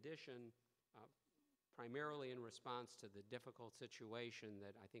 And in addition, primarily in response to the difficult situation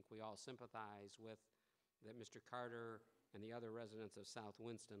that I think we all sympathize with, that Mr. Carter and the other residents of South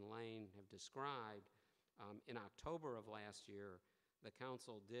Winston Lane have described, in October of last year, the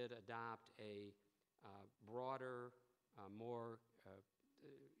council did adopt a broader, more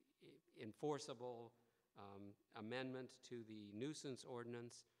enforceable amendment to the nuisance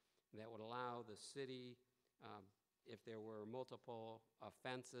ordinance that would allow the city, if there were multiple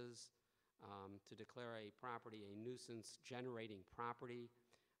offenses, to declare a property a nuisance-generating property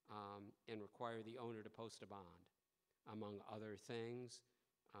and require the owner to post a bond, among other things.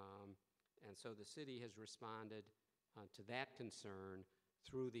 And so the city has responded to that concern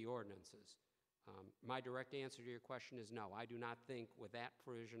through the ordinances. My direct answer to your question is no. I do not think with that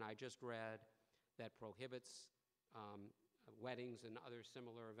provision I just read that prohibits weddings and other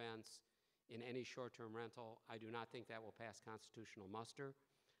similar events in any short-term rental, I do not think that will pass constitutional muster.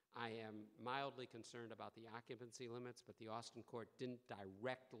 I am mildly concerned about the occupancy limits, but the Austin court didn't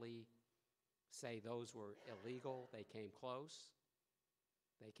directly say those were illegal. They came close.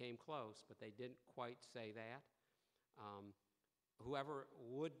 They came close, but they didn't quite say that. Whoever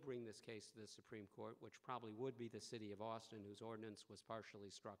would bring this case to the Supreme Court, which probably would be the city of Austin, whose ordinance was partially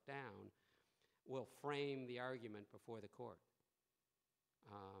struck down, will frame the argument before the court.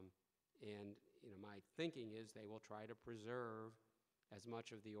 And my thinking is they will try to preserve as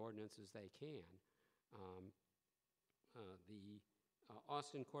much of the ordinance as they can. The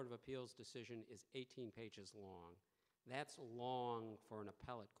Austin Court of Appeals decision is 18 pages long. That's long for an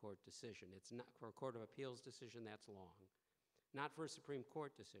appellate court decision. It's not for a Court of Appeals decision, that's long. Not for a Supreme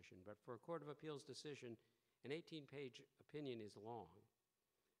Court decision, but for a Court of Appeals decision, an 18-page opinion is long.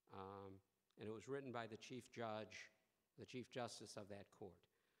 And it was written by the Chief Judge, the Chief Justice of that court.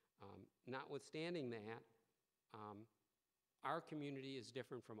 Notwithstanding that, our community is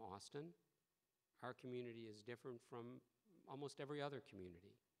different from Austin. Our community is different from almost every other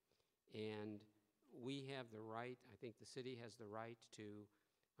community. And we have the right, I think the city has the right to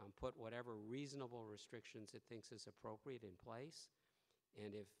put whatever reasonable restrictions it thinks is appropriate in place.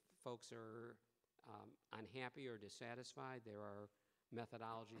 And if folks are unhappy or dissatisfied, there are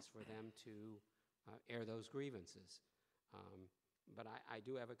methodologies for them to air those grievances. But I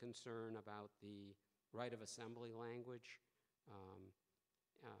do have a concern about the right of assembly language.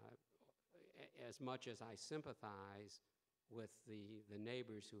 As much as I sympathize with the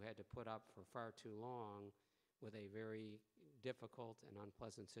neighbors who had to put up for far too long with a very difficult and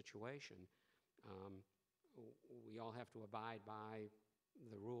unpleasant situation, we all have to abide by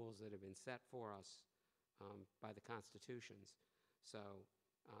the rules that have been set for us by the constitutions. So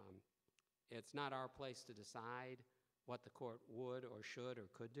it's not our place to decide what the court would or should or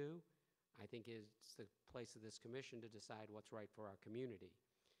could do. I think it's the place of this commission to decide what's right for our community.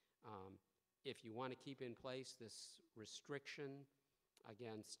 If you want to keep in place this restriction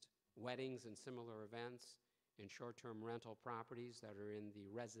against weddings and similar events in short-term rental properties that are in the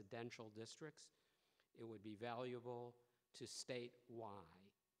residential districts, it would be valuable to state why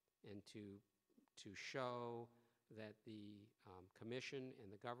and to show that the commission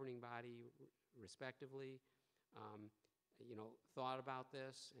and the governing body, respectively, thought about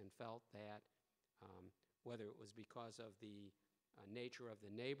this and felt that whether it was because of the nature of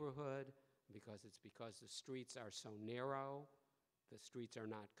the neighborhood, because the streets are so narrow, the streets are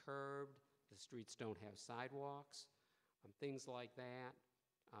not curbed, the streets don't have sidewalks, things like that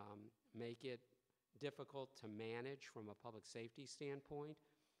make it difficult to manage from a public safety standpoint.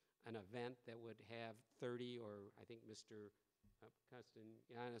 An event that would have 30, or I think Mr.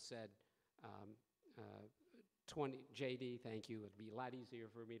 Castellano said 20, JD, thank you. It'd be a lot easier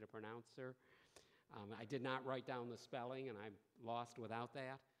for me to pronounce, sir. I did not write down the spelling, and I'm lost without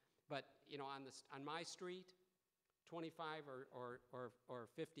that. But, on my street, 25 or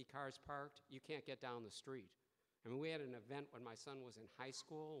 50 cars parked, you can't get down the street. I mean, we had an event when my son was in high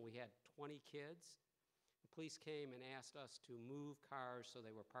school, and we had 20 kids. The police came and asked us to move cars so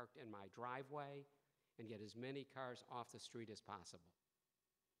they were parked in my driveway and get as many cars off the street as possible.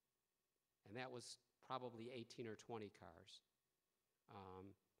 And that was probably 18 or 20 cars.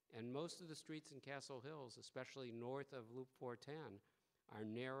 And most of the streets in Castle Hills, especially north of Loop 410, are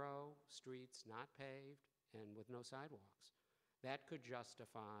narrow streets, not paved, and with no sidewalks. That could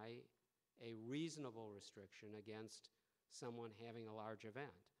justify a reasonable restriction against someone having a large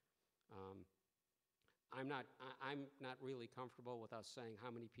event. I'm not really comfortable with us saying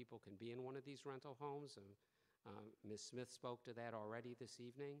how many people can be in one of these rental homes. Ms. Smith spoke to that already this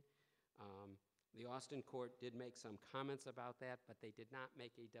evening. The Austin court did make some comments about that, but they did not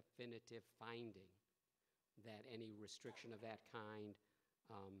make a definitive finding that any restriction of that kind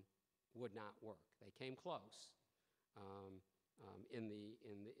would not work. They came close in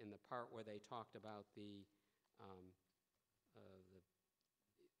the part where they talked about the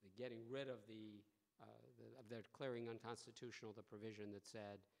getting rid of their declaring unconstitutional the provision that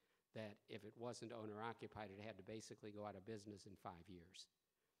said that if it wasn't owner-occupied, it had to basically go out of business in 5 years.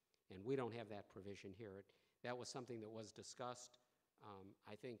 And we don't have that provision here. That was something that was discussed,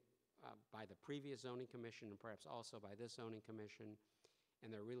 I think, by the previous zoning commission and perhaps also by this zoning commission,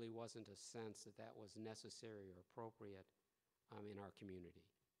 and there really wasn't a sense that that was necessary or appropriate in our community.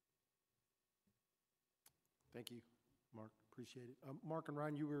 Thank you, Mark. Appreciate it. Mark and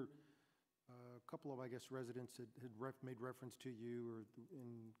Ryan, you were, a couple of, I guess, residents had made reference to you or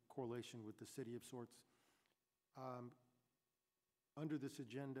in correlation with the city of sorts. Under this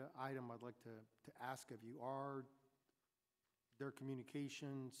agenda item, I'd like to ask of you, are there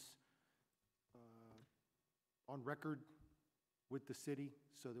communications on record with the city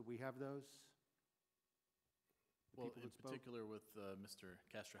so that we have those? The Well, people in that spoke? particular with Mr.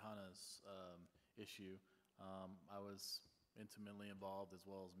 Castrojana's issue, I was intimately involved, as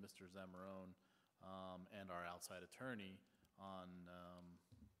well as Mr. Zamarone and our outside attorney, on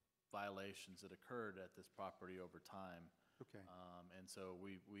violations that occurred at this property over time. Okay. And so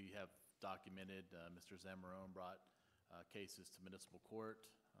we have documented, Mr. Zamarone brought cases to municipal court.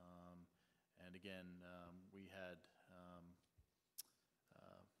 And again, we had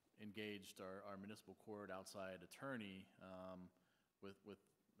engaged our municipal court outside attorney with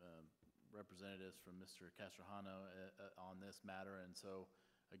representatives from Mr. Castrojano on this matter. And so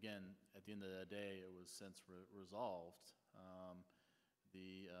again, at the end of the day, it was since resolved.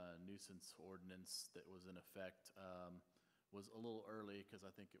 The nuisance ordinance that was in effect was a little early because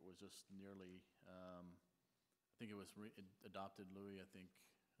I think it was just nearly, I think it was adopted, Louis, I think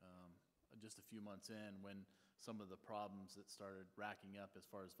just a few months in, when some of the problems that started racking up as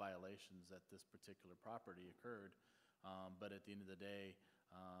far as violations at this particular property occurred. But at the end of the day,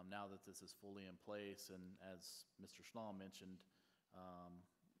 now that this is fully in place, and as Mr. Schnall mentioned,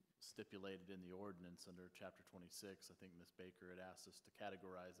 stipulated in the ordinance under Chapter 26, I think Ms. Baker had asked us to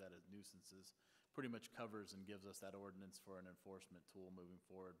categorize that as nuisances, pretty much covers and gives us that ordinance for an enforcement tool moving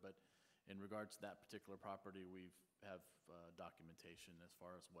forward. But in regards to that particular property, we have documentation as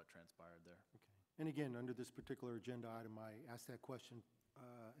far as what transpired there. Okay. And again, under this particular agenda item, I asked that question,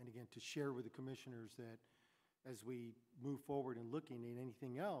 and again, to share with the commissioners that as we move forward in looking at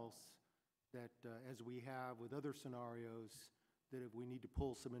anything else, that as we have with other scenarios, that if we need to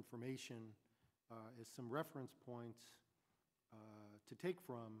pull some information as some reference points to take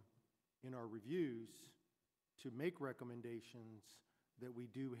from in our reviews to make recommendations, that we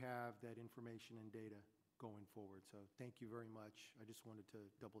do have that information and data going forward. So thank you very much. I just wanted to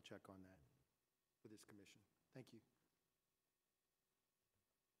double check on that for this commission. Thank you.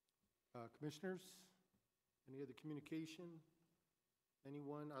 Commissioners, any other communication?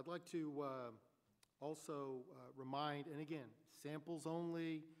 Anyone? I'd like to also remind, and again, samples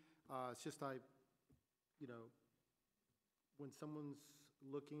only. It's just when someone's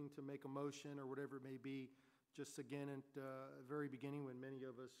looking to make a motion or whatever it may be, just again at the very beginning when many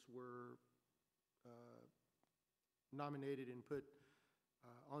of us were nominated and put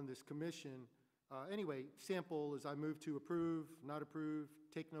on this commission. Anyway, sample is I move to approve, not approve,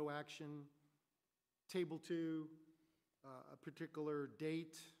 take no action, table to a particular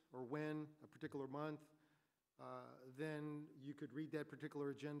date or when, a particular month. Then you could read that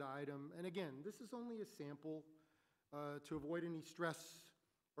particular agenda item. And again, this is only a sample to avoid any stress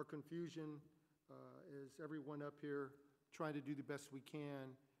or confusion as everyone up here trying to do the best we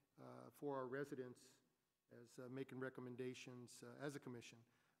can for our residents as making recommendations as a commission.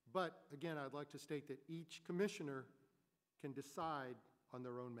 But again, I'd like to state that each commissioner can decide on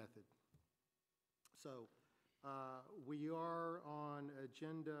their own method. So we are on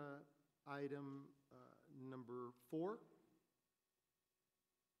agenda item number 4.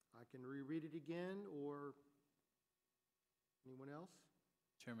 I can reread it again, or anyone else?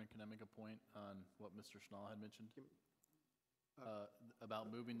 Chairman, can I make a point on what Mr. Schnall had mentioned?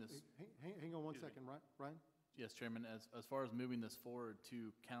 About moving this? Hang on one second, Ryan? Yes, Chairman, as far as moving this forward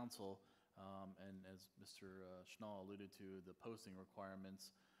to council, and as Mr. Schnall alluded to, the posting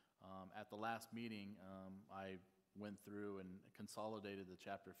requirements, at the last meeting, I went through and consolidated the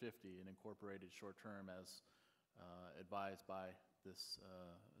Chapter 50 and incorporated short-term as advised by this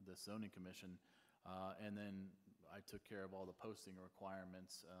zoning commission. And then I took care of all the posting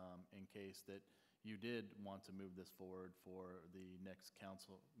requirements in case that you did want to move this forward for the next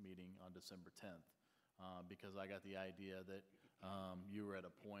council meeting on December 10th. Because I got the idea that you were at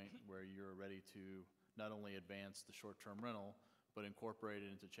a point where you're ready to not only advance the short-term rental, but incorporate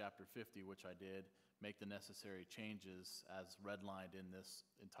it into Chapter 50, which I did, make the necessary changes as redlined in this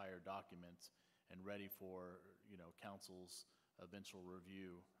entire document, and ready for, council's eventual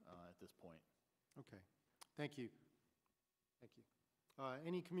review at this point. Okay, thank you. Thank you.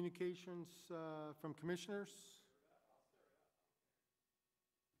 Any communications from commissioners?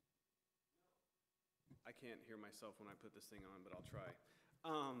 I can't hear myself when I put this thing on, but I'll try.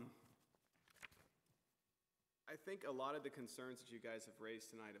 I think a lot of the concerns that you guys have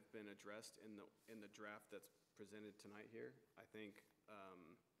raised tonight have been addressed in the draft that's presented tonight here. I think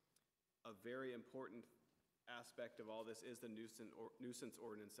a very important aspect of all this is the nuisance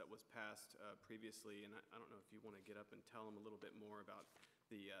ordinance that was passed previously, and I don't know if you want to get up and tell them a little bit more about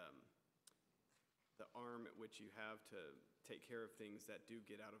the arm at which you have to take care of things that do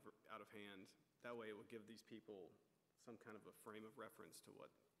get out of hand. That way it will give these people some kind of a frame of reference to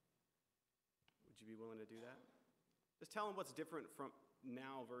what. Would you be willing to do that? Just tell them what's different from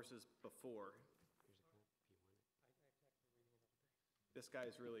now versus before. This guy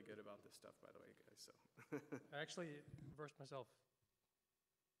is really good about this stuff, by the way, guys, so. I actually versed myself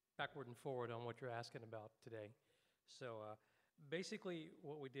backward and forward on what you're asking about today. So basically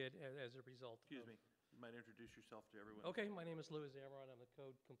what we did as a result. Excuse me, you might introduce yourself to everyone. Okay, my name is Louis Zamron. I'm the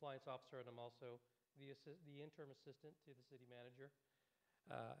Code Compliance Officer, and I'm also the interim assistant to the city manager.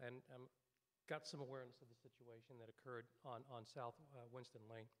 And got some awareness of the situation that occurred on South Winston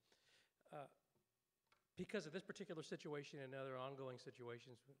Lane. Because of this particular situation and other ongoing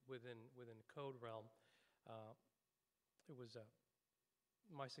situations within the code realm, it was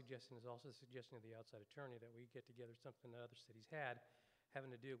my suggestion is also the suggestion of the outside attorney that we get together something that other cities had having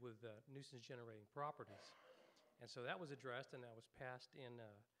to do with nuisance generating properties. And so that was addressed, and that was passed in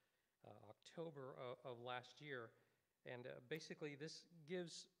October of last year. And basically this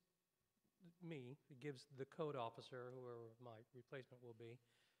gives it gives the code officer, whoever my replacement will be,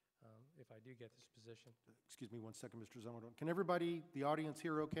 if I do get this position. Excuse me one second, Mr. Zamorano. Can everybody, the audience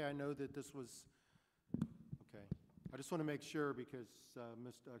hear okay? I know that this was, okay. I just want to make sure because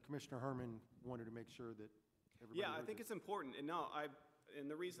Commissioner Herman wanted to make sure that everybody Yeah, I heard think this. it's important. And no, and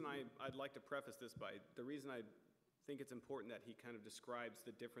the reason I'd like to preface this by, the reason I think it's important that he kind of describes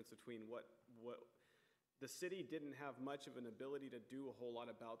the difference between what the city didn't have much of an ability to do a whole lot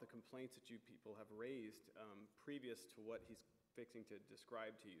about the complaints that you people have raised previous to what he's fixing to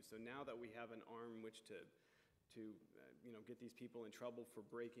describe to you. So now that we have an arm which to get these people in trouble for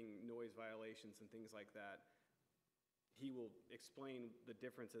breaking noise violations and things like that, he will explain the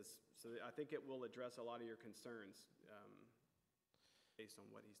differences. So I think it will address a lot of your concerns based on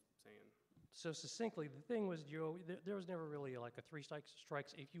what he's saying. So succinctly, the thing was, Joe, there was never really like a three strikes,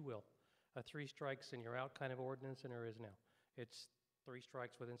 if you will, a 3 strikes and you're out kind of ordinance, and there is now. It's 3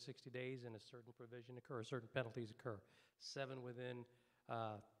 strikes within 60 days and a certain provision occurs, certain penalties occur. 7 within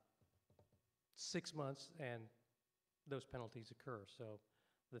 6 months and those penalties occur. So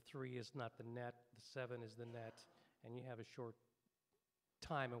the 3 is not the net, the 7 is the net, and you have a short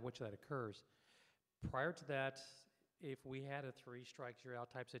time in which that occurs. Prior to that, if we had a 3 strikes you're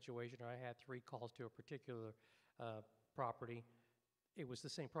out type situation, or I had 3 calls to a particular property, it was the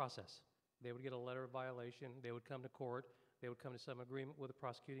same process. They would get a letter of violation, they would come to court, they would come to some agreement with the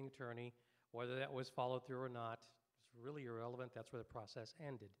prosecuting attorney. Whether that was followed through or not is really irrelevant. That's where the process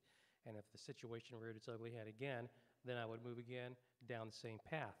ended. And if the situation reared its ugly head again, then I would move again down the same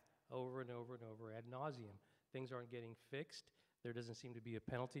path, over and over and over ad nauseum. Things aren't getting fixed. There doesn't seem to be a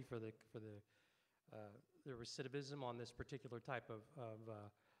penalty for the recidivism on this particular type of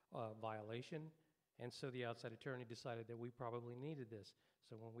violation. And so the outside attorney decided that we probably needed this.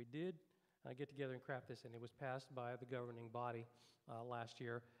 So when we did get together and craft this, and it was passed by the governing body last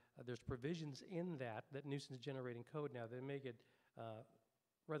year, there's provisions in that nuisance generating code now that make it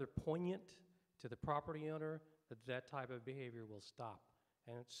rather poignant to the property owner that type of behavior will stop,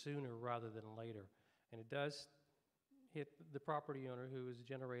 and it's sooner rather than later. And it does hit the property owner who is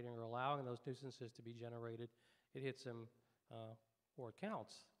generating or allowing those nuisances to be generated. It hits them, or it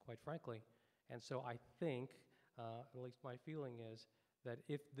counts, quite frankly. And so I think, at least my feeling is, that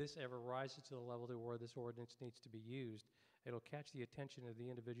if this ever rises to the level to where this ordinance needs to be used, it'll catch the attention of the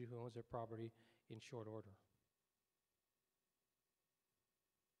individual who owns their property in short order.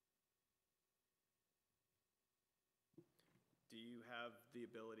 Do you have the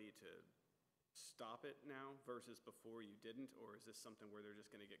ability to stop it now versus before you didn't, or is this something where they're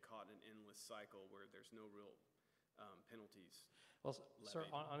just going to get caught in an endless cycle where there's no real penalties? Well, sir,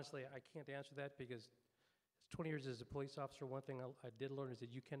 honestly, I can't answer that because 20 years as a police officer, one thing I did learn is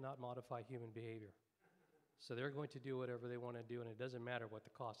that you cannot modify human behavior. So they're going to do whatever they want to do, and it doesn't matter what the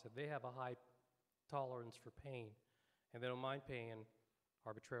cost. If they have a high tolerance for pain, and they don't mind paying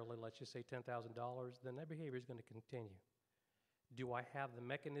arbitrarily, let's just say $10,000, then that behavior is going to continue. Do I have the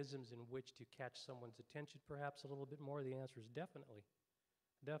mechanisms in which to catch someone's attention perhaps a little bit more? The answer is definitely.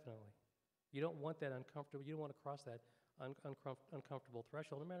 Definitely. You don't want that uncomfortable, you don't want to cross that uncomfortable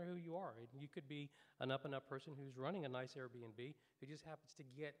threshold, no matter who you are. You could be an up-and-up person who's running a nice Airbnb who just happens to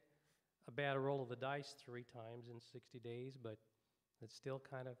get a bad roll of the dice 3 times in 60 days, but it still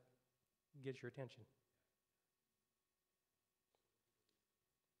kind of gets your attention.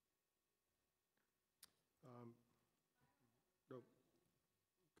 No.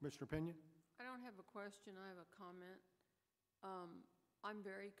 Commissioner Pena? I don't have a question, I have a comment. I'm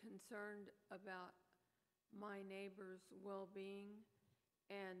very concerned about my neighbors' well-being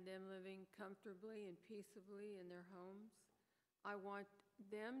and them living comfortably and peaceably in their homes. I want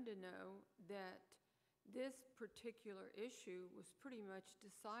them to know that this particular issue was pretty much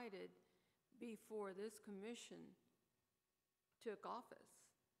decided before this commission took office.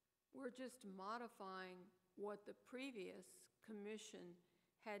 We're just modifying what the previous commission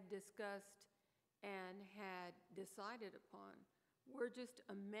had discussed and had decided upon. We're just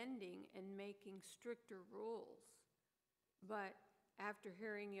amending and making stricter rules. But after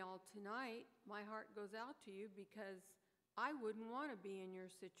hearing y'all tonight, my heart goes out to you because I wouldn't want to be in your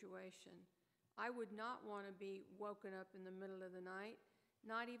situation. I would not want to be woken up in the middle of the night,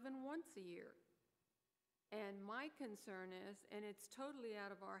 not even once a year. And my concern is, and it's totally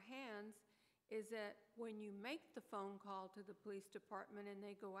out of our hands, is that when you make the phone call to the police department and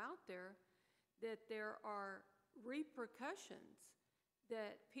they go out there, that there are repercussions,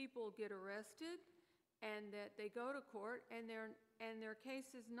 that people get arrested and that they go to court and their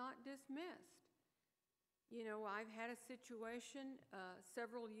case is not dismissed. You know, I've had a situation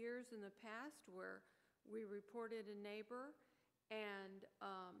several years in the past where we reported a neighbor and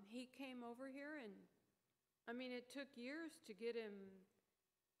he came over here and, I mean, it took years to get him,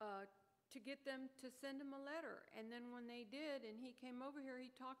 to get them to send him a letter. And then when they did and he came over here,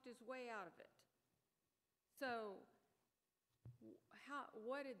 he talked his way out of it. So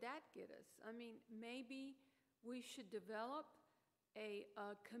what did that get us? I mean, maybe we should develop a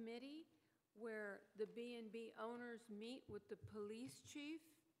committee where the B&B owners meet with the police chief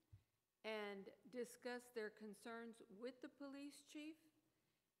and discuss their concerns with the police chief,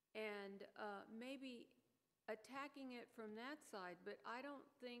 and maybe attacking it from that side. But I don't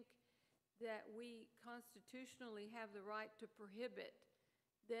think that we constitutionally have the right to prohibit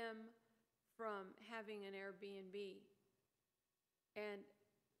them from having an Airbnb. And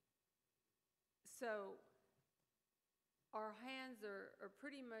so our hands are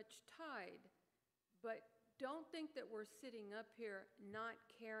pretty much tied, but don't think that we're sitting up here not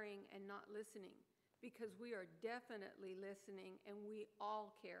caring and not listening, because we are definitely listening and we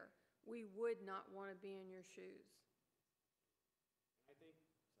all care. We would not want to be in your shoes.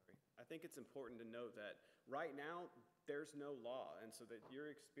 I think it's important to note that right now there's no law, and so that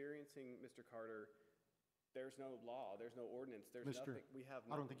you're experiencing, Mr. Carter, there's no law, there's no ordinance, there's Mr. nothing. We have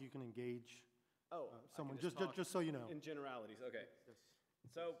I don't nothing. think you can engage someone, I can just so you know. In generalities, okay.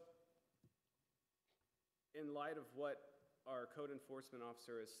 So, in light of what our code enforcement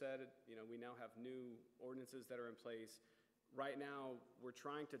officer has said, you know, we now have new ordinances that are in place. Right now, we're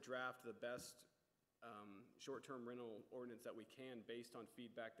trying to draft the best short-term rental ordinance that we can based on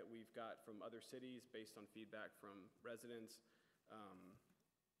feedback that we've got from other cities, based on feedback from residents,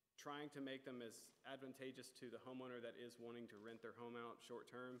 trying to make them as advantageous to the homeowner that is wanting to rent their home out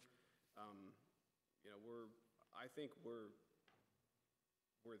short-term. You know, I think we're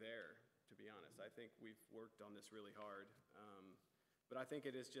there, to be honest. I think we've worked on this really hard. But I think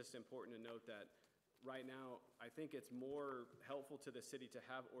it is just important to note that right now, I think it's more helpful to the city to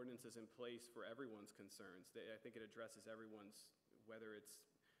have ordinances in place for everyone's concerns. I think it addresses everyone's, whether it's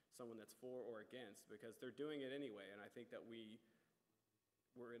someone that's for or against, because they're doing it anyway. And I think that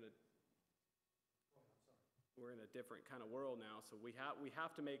we're in a different kind of world now. So we have to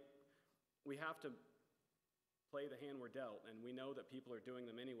play the hand we're dealt, and we know that people are doing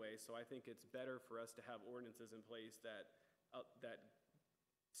them anyway. So I think it's better for us to have ordinances in place that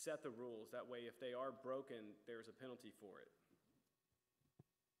set the rules. That way, if they are broken, there's a penalty for it.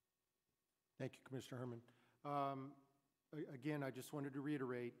 Thank you, Commissioner Herman. Again, I just wanted to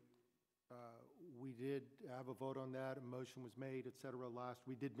reiterate, we did have a vote on that, a motion was made, et cetera,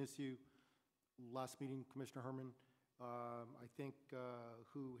 we did miss you last meeting, Commissioner Herman. I think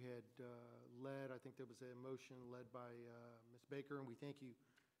who had led, I think there was a motion led by Ms. Baker, and we thank you,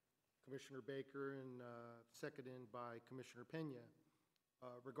 Commissioner Baker, and seconded by Commissioner Pena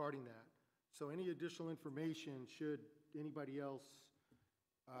regarding that. So any additional information, should anybody else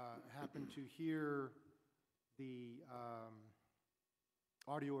happen to hear the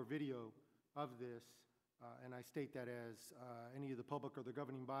audio or video of this, and I state that as any of the public or the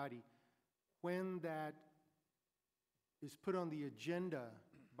governing body, when that is put on the agenda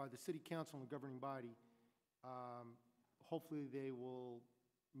by the City Council and the governing body, hopefully they will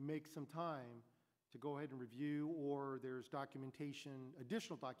make some time to go ahead and review, or there's documentation,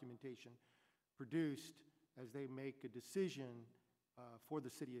 additional documentation produced as they make a decision for the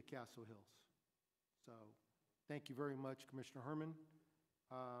city of Castle Hills. So thank you very much, Commissioner Herman.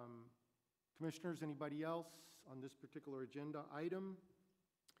 Commissioners, anybody else on this particular agenda item?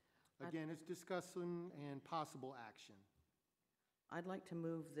 Again, it's discussion and possible action. I'd like to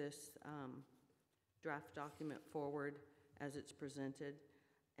move this draft document forward as it's presented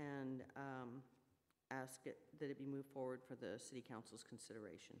and ask that it be moved forward for the City Council's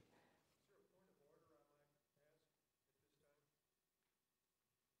consideration.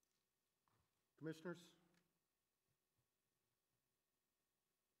 Commissioners?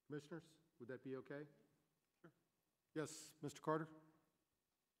 Commissioners, would that be okay? Sure. Yes, Mr. Carter?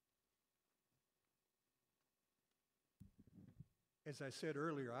 As I said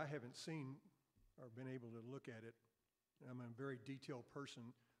earlier, I haven't seen or been able to look at it. I'm a very detailed person.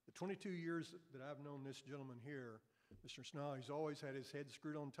 The 22 years that I've known this gentleman here, Mr. Schnall, he's always had his head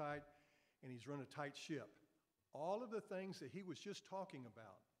screwed on tight, and he's run a tight ship. All of the things that he was just talking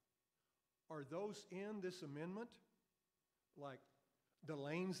about, are those in this amendment? Like the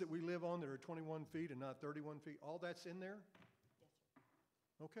lanes that we live on that are 21 feet and not 31 feet, all that's in there? Yes,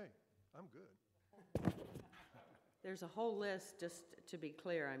 sir. Okay, I'm good. There's a whole list, just to be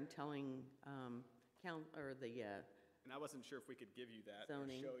clear, I'm telling And I wasn't sure if we could give you that or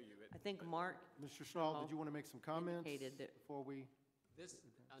zoning. show you it. I think Mark Mr. Schnall, did you want to make some comments indicated that before we? This,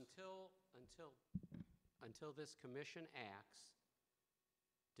 until this commission acts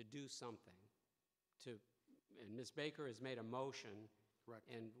to do something, and Ms. Baker has made a motion. Correct.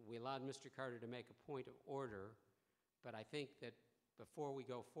 And we allowed Mr. Carter to make a point of order, but I think that before we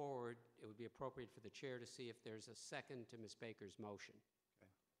go forward, it would be appropriate for the chair to see if there's a second to Ms. Baker's motion.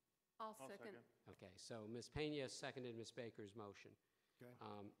 I'll second. Okay, so Ms. Pena seconded Ms. Baker's motion. Okay.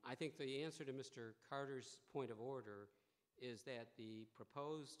 I think the answer to Mr. Carter's point of order is that the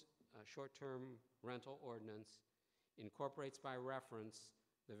proposed short-term rental ordinance incorporates by reference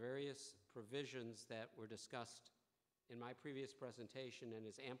the various provisions that were discussed in my previous presentation and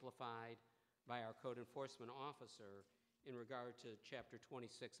is amplified by our code enforcement officer in regard to Chapter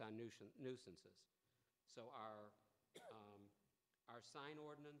 26 on nuisances. So our sign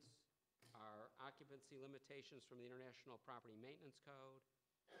ordinance, our occupancy limitations from the International Property Maintenance Code,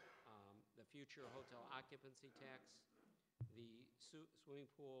 the future hotel occupancy tax, the swimming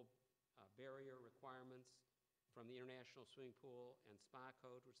pool barrier requirements from the International Swimming Pool and Spa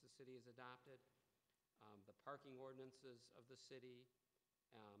Code, which the city has adopted, the parking ordinances of the city,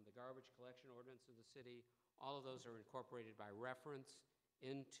 the garbage collection ordinance of the city, all of those are incorporated by reference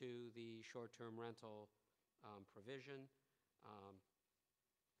into the short-term rental provision.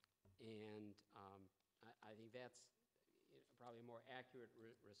 I think that's probably a more accurate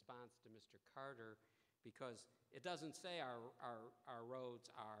response to Mr. Carter, because it doesn't say our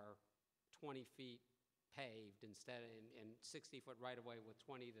roads are 20 feet paved instead and 60-foot right-of-way with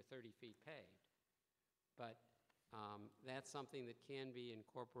 20 to 30 feet paved. But that's something that can be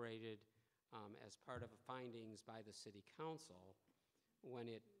incorporated as part of findings by the City Council when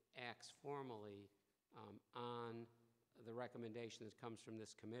it acts formally on the recommendation that comes from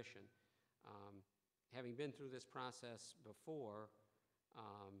this commission. Having been through this process before,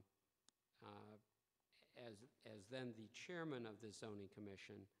 as then the chairman of the zoning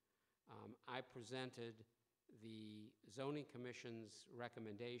commission, I presented the zoning commission's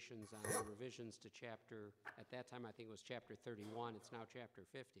recommendations on the revisions to chapter, at that time I think it was chapter 31, it's now chapter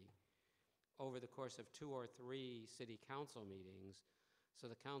 50, over the course of 2 or 3 city council meetings. So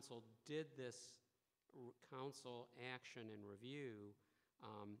the council did this council action and review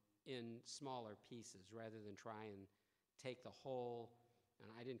in smaller pieces rather than try and take the whole,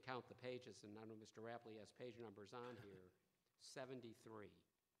 and I didn't count the pages, and I know Mr. Rapley has page numbers on here, 73.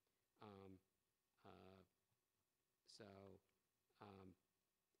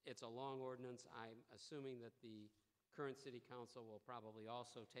 It's a long ordinance. I'm assuming that the current city council will probably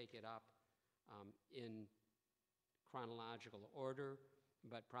also take it up in chronological order,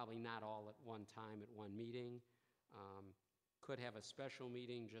 but probably not all at one time at one meeting. Could have a special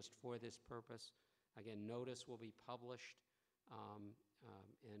meeting just for this purpose. Again, notice will be published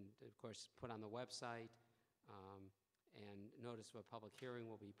and of course put on the website, and notice of a public hearing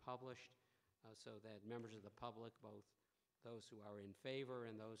will be published so that members of the public, both those who are in favor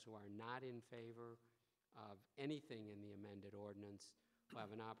and those who are not in favor of anything in the amended ordinance, will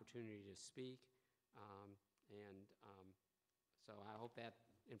have an opportunity to speak. So I hope that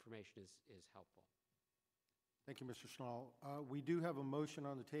information is helpful. Thank you, Mr. Schnall. We do have a motion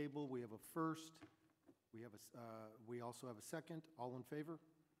on the table. We have a first. We also have a second. All in favor?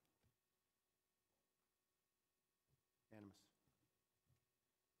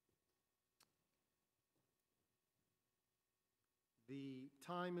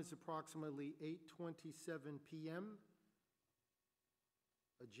 time is approximately 8:27 PM.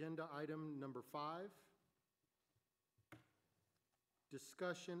 Agenda item number 5.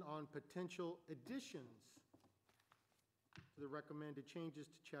 Discussion on potential additions to the recommended changes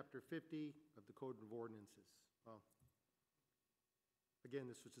to Chapter 50 of the Code of Ordinances. Well, again,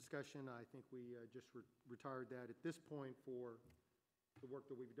 this was discussion. I think we just retired that at this point for the work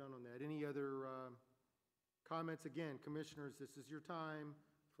that we've done on that. Any other comments? Again, commissioners, this is your time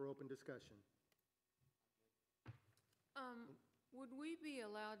for open discussion. Would we be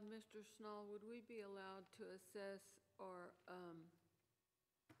allowed, Mr. Schnall, would we be allowed to assess or,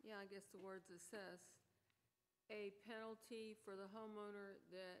 yeah, I guess the word's assess, a penalty for the homeowner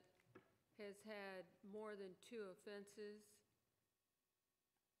that has had more than 2 offenses?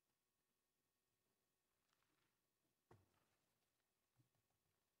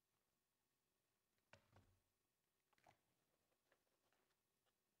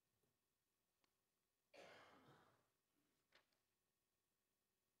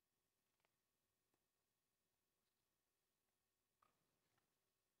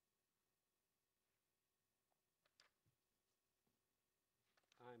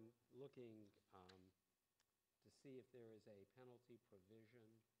 I'm looking to see if there is a penalty provision,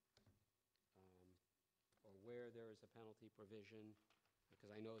 or where there is a penalty provision, because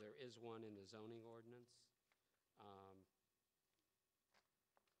I know there is one in the zoning ordinance.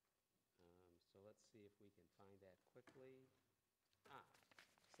 So let's see if we can find that quickly.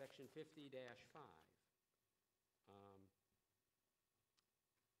 Section 50-5.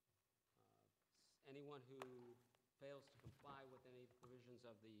 Anyone who fails to comply with any provisions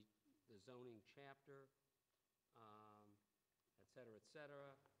of the zoning chapter, et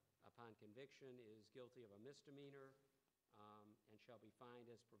cetera, upon conviction is guilty of a misdemeanor and shall be fined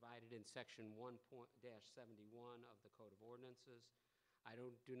as provided in Section 1.-71 of the Code of Ordinances. I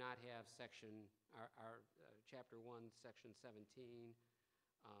do not have Chapter 1, Section 17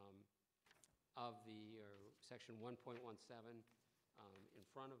 of Section 1.17 in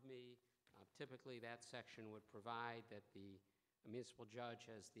front of me. Typically, that section would provide that the municipal judge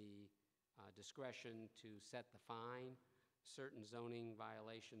has the discretion to set the fine. Certain zoning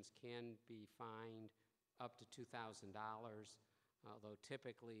violations can be fined up to $2,000, although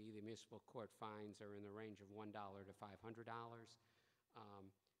typically the municipal court fines are in the range of $1 to $500.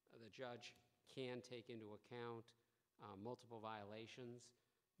 The judge can take into account multiple violations,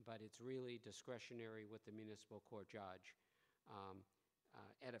 but it's really discretionary with the municipal court judge.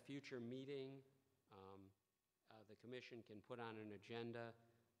 At a future meeting, the commission can put on an agenda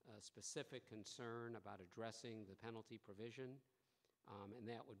a specific concern about addressing the penalty provision, and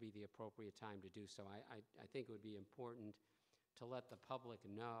that would be the appropriate time to do so. I think it would be important to let the public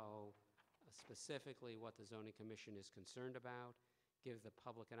know specifically what the zoning commission is concerned about, give the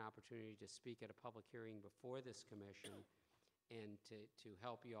public an opportunity to speak at a public hearing before this commission, and to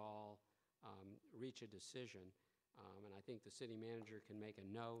help you all reach a decision. And I think the city manager can make a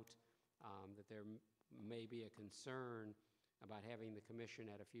note that there may be a concern about having the commission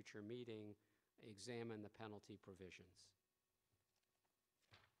at a future meeting examine the penalty provisions.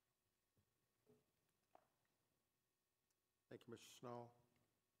 Thank you, Mr. Schnall.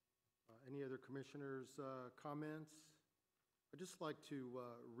 Any other commissioners' comments? I'd just like to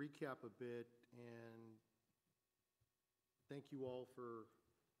recap a bit and thank you all for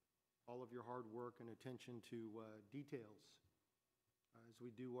all of your hard work and attention to details as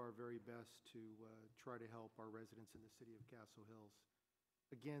we do our very best to try to help our residents in the city of Castle Hills.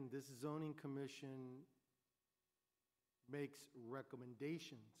 Again, this zoning commission makes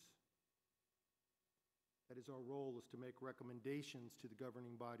recommendations. That is our role, is to make recommendations to the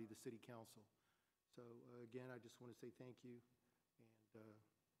governing body, the city council. So again, I just want to say thank you, and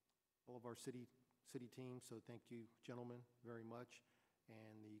all of our city team. So thank you, gentlemen, very much,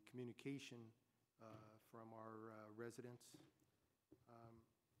 and the communication from our residents.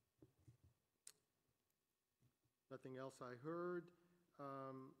 Nothing else I heard.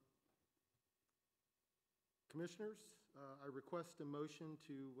 Commissioners, I request a motion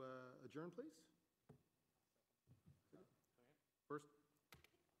to adjourn, please. First,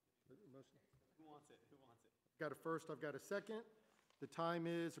 motion. Who wants it? Who wants it? Got a first, I've got a second. The time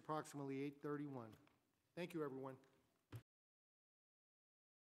is approximately 8:31. Thank you, everyone.